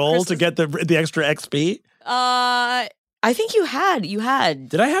make a roll to get the extra XP? I think you had.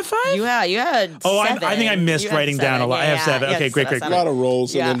 Did I have 5? You had. Oh, 7. I think I missed You had writing down a 7. lot. I have 7. you Okay, had great. A lot of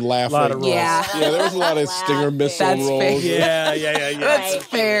rolls Yeah. and then laughing. Lot of rolls. Yeah. Yeah, there was a lot of stinger missile That's rolls. fair. Yeah. That's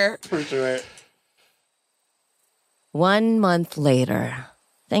fair. For sure. 1 month later,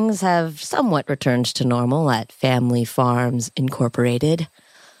 things have somewhat returned to normal at Family Farms Incorporated.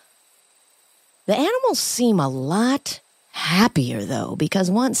 The animals seem a lot happier, though, because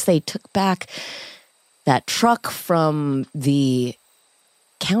once they took back that truck from the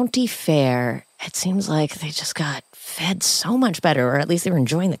county fair, it seems like they just got fed so much better, or at least they were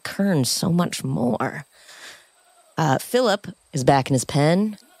enjoying the kern so much more. Philip is back in his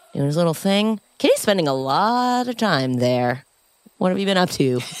pen, doing his little thing. Kitty's spending a lot of time there. What have you been up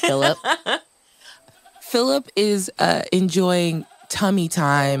to, Philip? Philip is enjoying tummy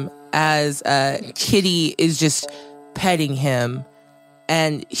time as Kitty is just petting him,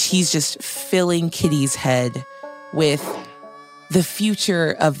 and he's just filling Kitty's head with the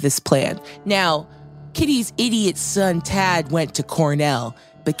future of this plan. Now, Kitty's idiot son Tad went to Cornell,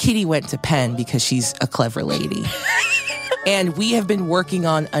 but Kitty went to Penn because she's a clever lady. And we have been working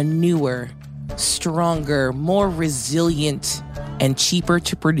on a newer, stronger, more resilient, and cheaper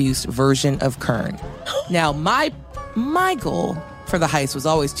to produce version of kern. Now, my goal for the heist was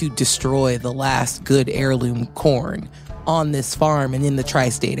always to destroy the last good heirloom corn on this farm and in the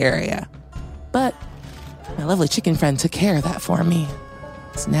tri-state area. But my lovely chicken friend took care of that for me.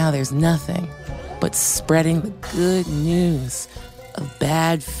 So now there's nothing but spreading the good news of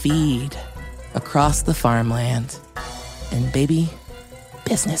bad feed across the farmland. And baby,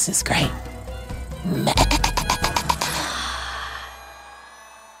 business is great.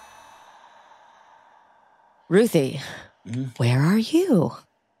 Ruthie, where are you?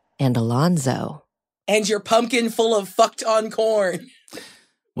 And Alonzo. And your pumpkin full of fucked on corn.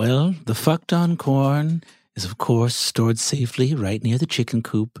 Well, the fucked on corn is, of course, stored safely right near the chicken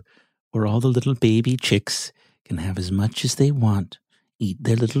coop where all the little baby chicks can have as much as they want, eat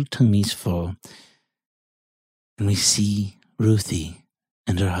their little tummies full. And we see Ruthie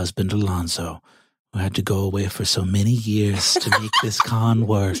and her husband Alonzo, who had to go away for so many years to make this con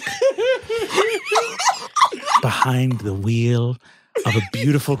work, behind the wheel of a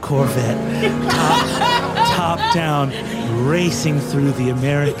beautiful Corvette, top down, racing through the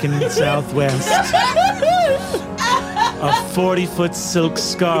American Southwest. A 40-foot silk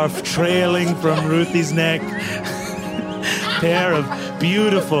scarf trailing from Ruthie's neck. Pair of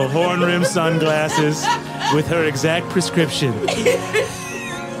beautiful horn-rimmed sunglasses with her exact prescription.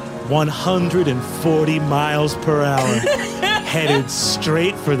 140 miles per hour. headed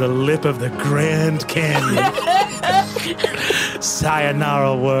straight for the lip of the Grand Canyon.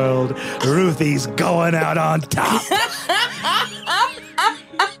 Sayonara, world. Ruthie's going out on top.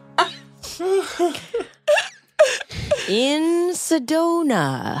 In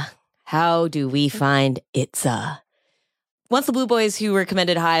Sedona, how do we find Itza? Once the Blue Boys, who were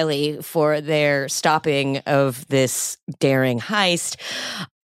commended highly for their stopping of this daring heist,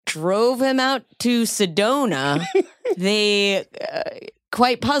 drove him out to Sedona, they,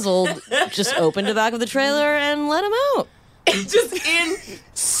 quite puzzled, just opened the back of the trailer and let him out. Just in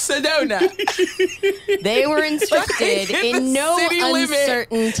Sedona. They were instructed in no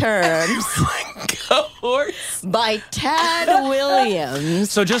uncertain terms by Tad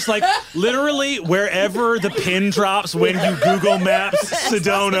Williams. So just like literally wherever the pin drops when you Google Maps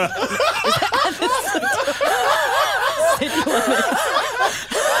Sedona.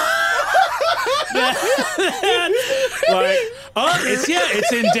 Like,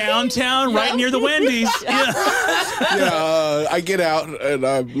 it's in downtown, right near the Wendy's. Yeah. I get out and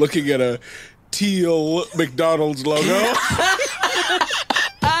I'm looking at a teal McDonald's logo.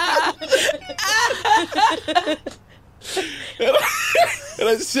 And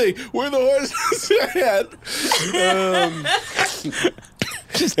I say, where the horses at?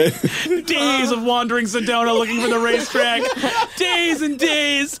 Just days of wandering Sedona looking for the racetrack. Days and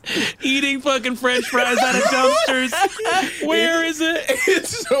days eating fucking French fries out of dumpsters. Where is it?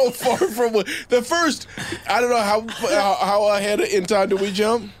 It's so far from the first. I don't know how ahead in time do we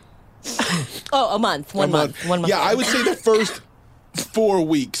jump? Oh, a month. One month. Yeah, I would say the first 4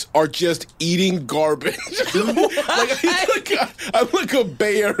 weeks are just eating garbage. I'm like a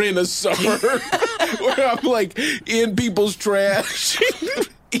bear in a summer where I'm like in people's trash,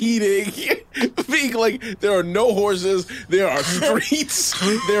 eating, being like, there are no horses, there are streets,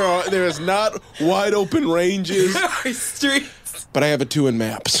 there is not wide open ranges. There are streets. But I have a 2 in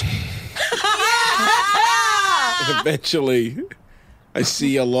maps. And eventually, I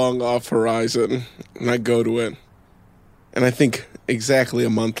see a long off horizon, and I go to it. And I think exactly a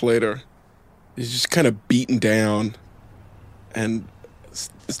month later, he's just kind of beaten down and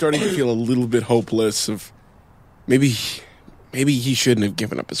starting to feel a little bit hopeless of maybe he shouldn't have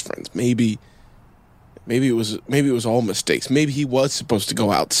given up his friends. Maybe it was all mistakes. Maybe he was supposed to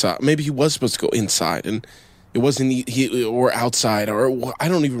go outside. Maybe he was supposed to go inside and it wasn't or outside, or I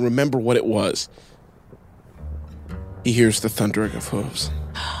don't even remember what it was. He hears the thundering of hooves.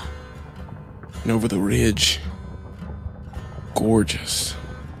 And over the ridge, gorgeous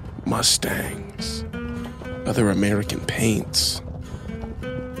Mustangs, other American paints,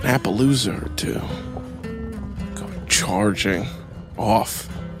 an Appaloosa or two go charging off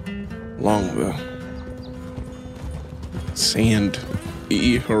along the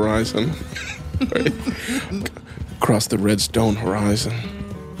sandy horizon, right? Across the redstone horizon.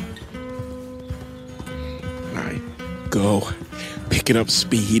 And I go picking up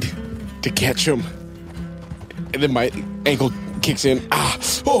speed to catch him. And then my ankle kicks in. Come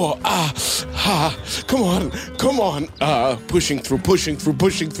on. Pushing through.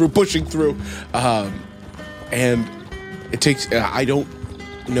 And it takes, I don't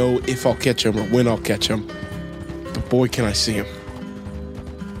know if I'll catch him or when I'll catch him. But boy, can I see him.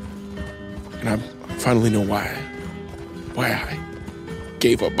 And I finally know why I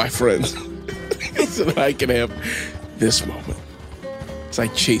gave up my friends. So that I can have this moment as I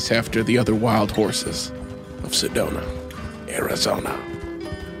chase after the other wild horses of Sedona, Arizona.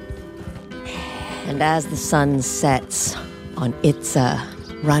 And as the sun sets on Itza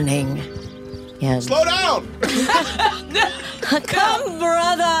running, yes. Slow down! Come,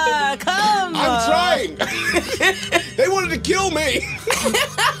 brother, come! I'm trying! They wanted to kill me!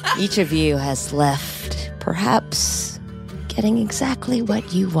 Each of you has left, perhaps getting exactly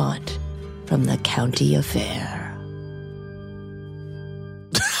what you want from the county affair.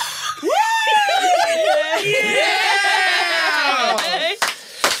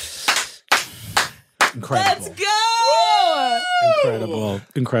 Incredible. Let's go!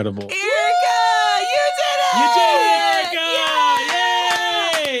 Incredible. Erica, you did it! You did it, Erica!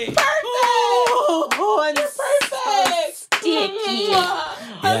 Yay! Perfect! Oh, it's perfect! Sticky.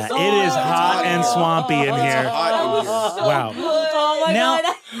 Yeah, it is hot and swampy in here. Wow. Oh my Now-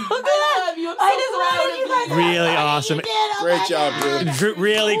 God. I love you. I just wanted you guys. Really awesome. Great job, dude.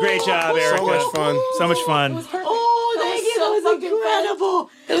 Really great job, Erica. So much fun. So much fun. Oh, thank you. That was incredible.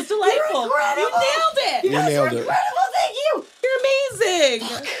 It was delightful. You nailed it. You nailed it. Thank you. You're amazing.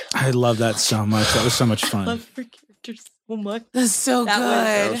 I love that so much. That was so much fun. Love your characters so much. That's so That was-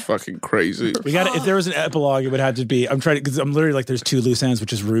 That good. was fucking crazy. We got if there was an epilogue, it would have to be. I'm trying to because I'm literally like there's 2 loose ends,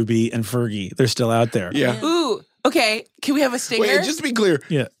 which is Ruby and Fergie. They're still out there. Yeah. Ooh, Okay, can we have a stinger? Wait, just to be clear,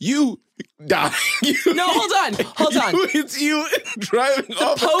 you die. No, hold on. It's you driving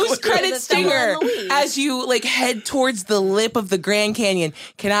off a Post-credit cliff. stinger Louise. as you like head towards the lip of the Grand Canyon.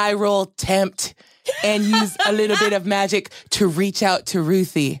 Can I roll tempt and use a little bit of magic to reach out to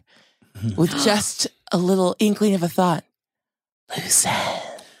Ruthie with just a little inkling of a thought? Loosen.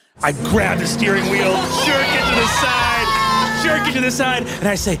 I grab the steering wheel, jerk it to the side, and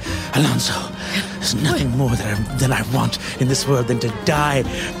I say, Alonso, there's nothing more than I want in this world than to die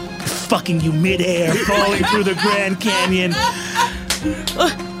fucking you midair, falling through the Grand Canyon.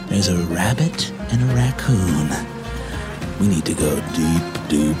 There's a rabbit and a raccoon. We need to go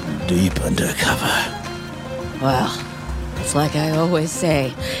deep undercover. Well, it's like I always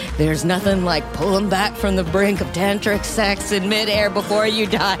say, there's nothing like pulling back from the brink of tantric sex in midair before you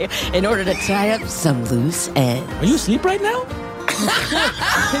die in order to tie up some loose ends. Are you asleep right now?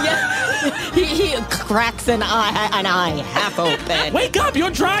 He cracks an eye half open. Wake up, you're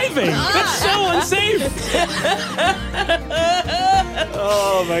driving. That's so unsafe.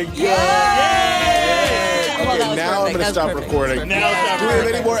 Oh my God. Well, that was now I'm perfect. going to That stop was perfect. recording. Now stop Do we have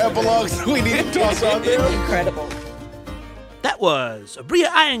any more epilogues we need to toss on there? Incredible. That was Abria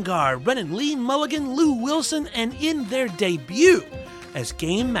Iyengar, Brennan Lee Mulligan, Lou Wilson, and in their debut as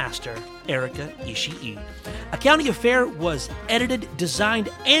Game Master, Erika Ishii. A County Affair was edited, designed,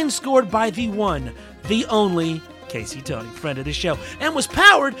 and scored by the one, the only Casey Tony, friend of the show, and was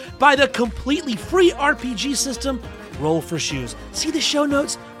powered by the completely free RPG system Roll for Shoes. See the show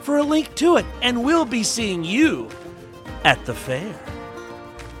notes for a link to it, and we'll be seeing you at the fair.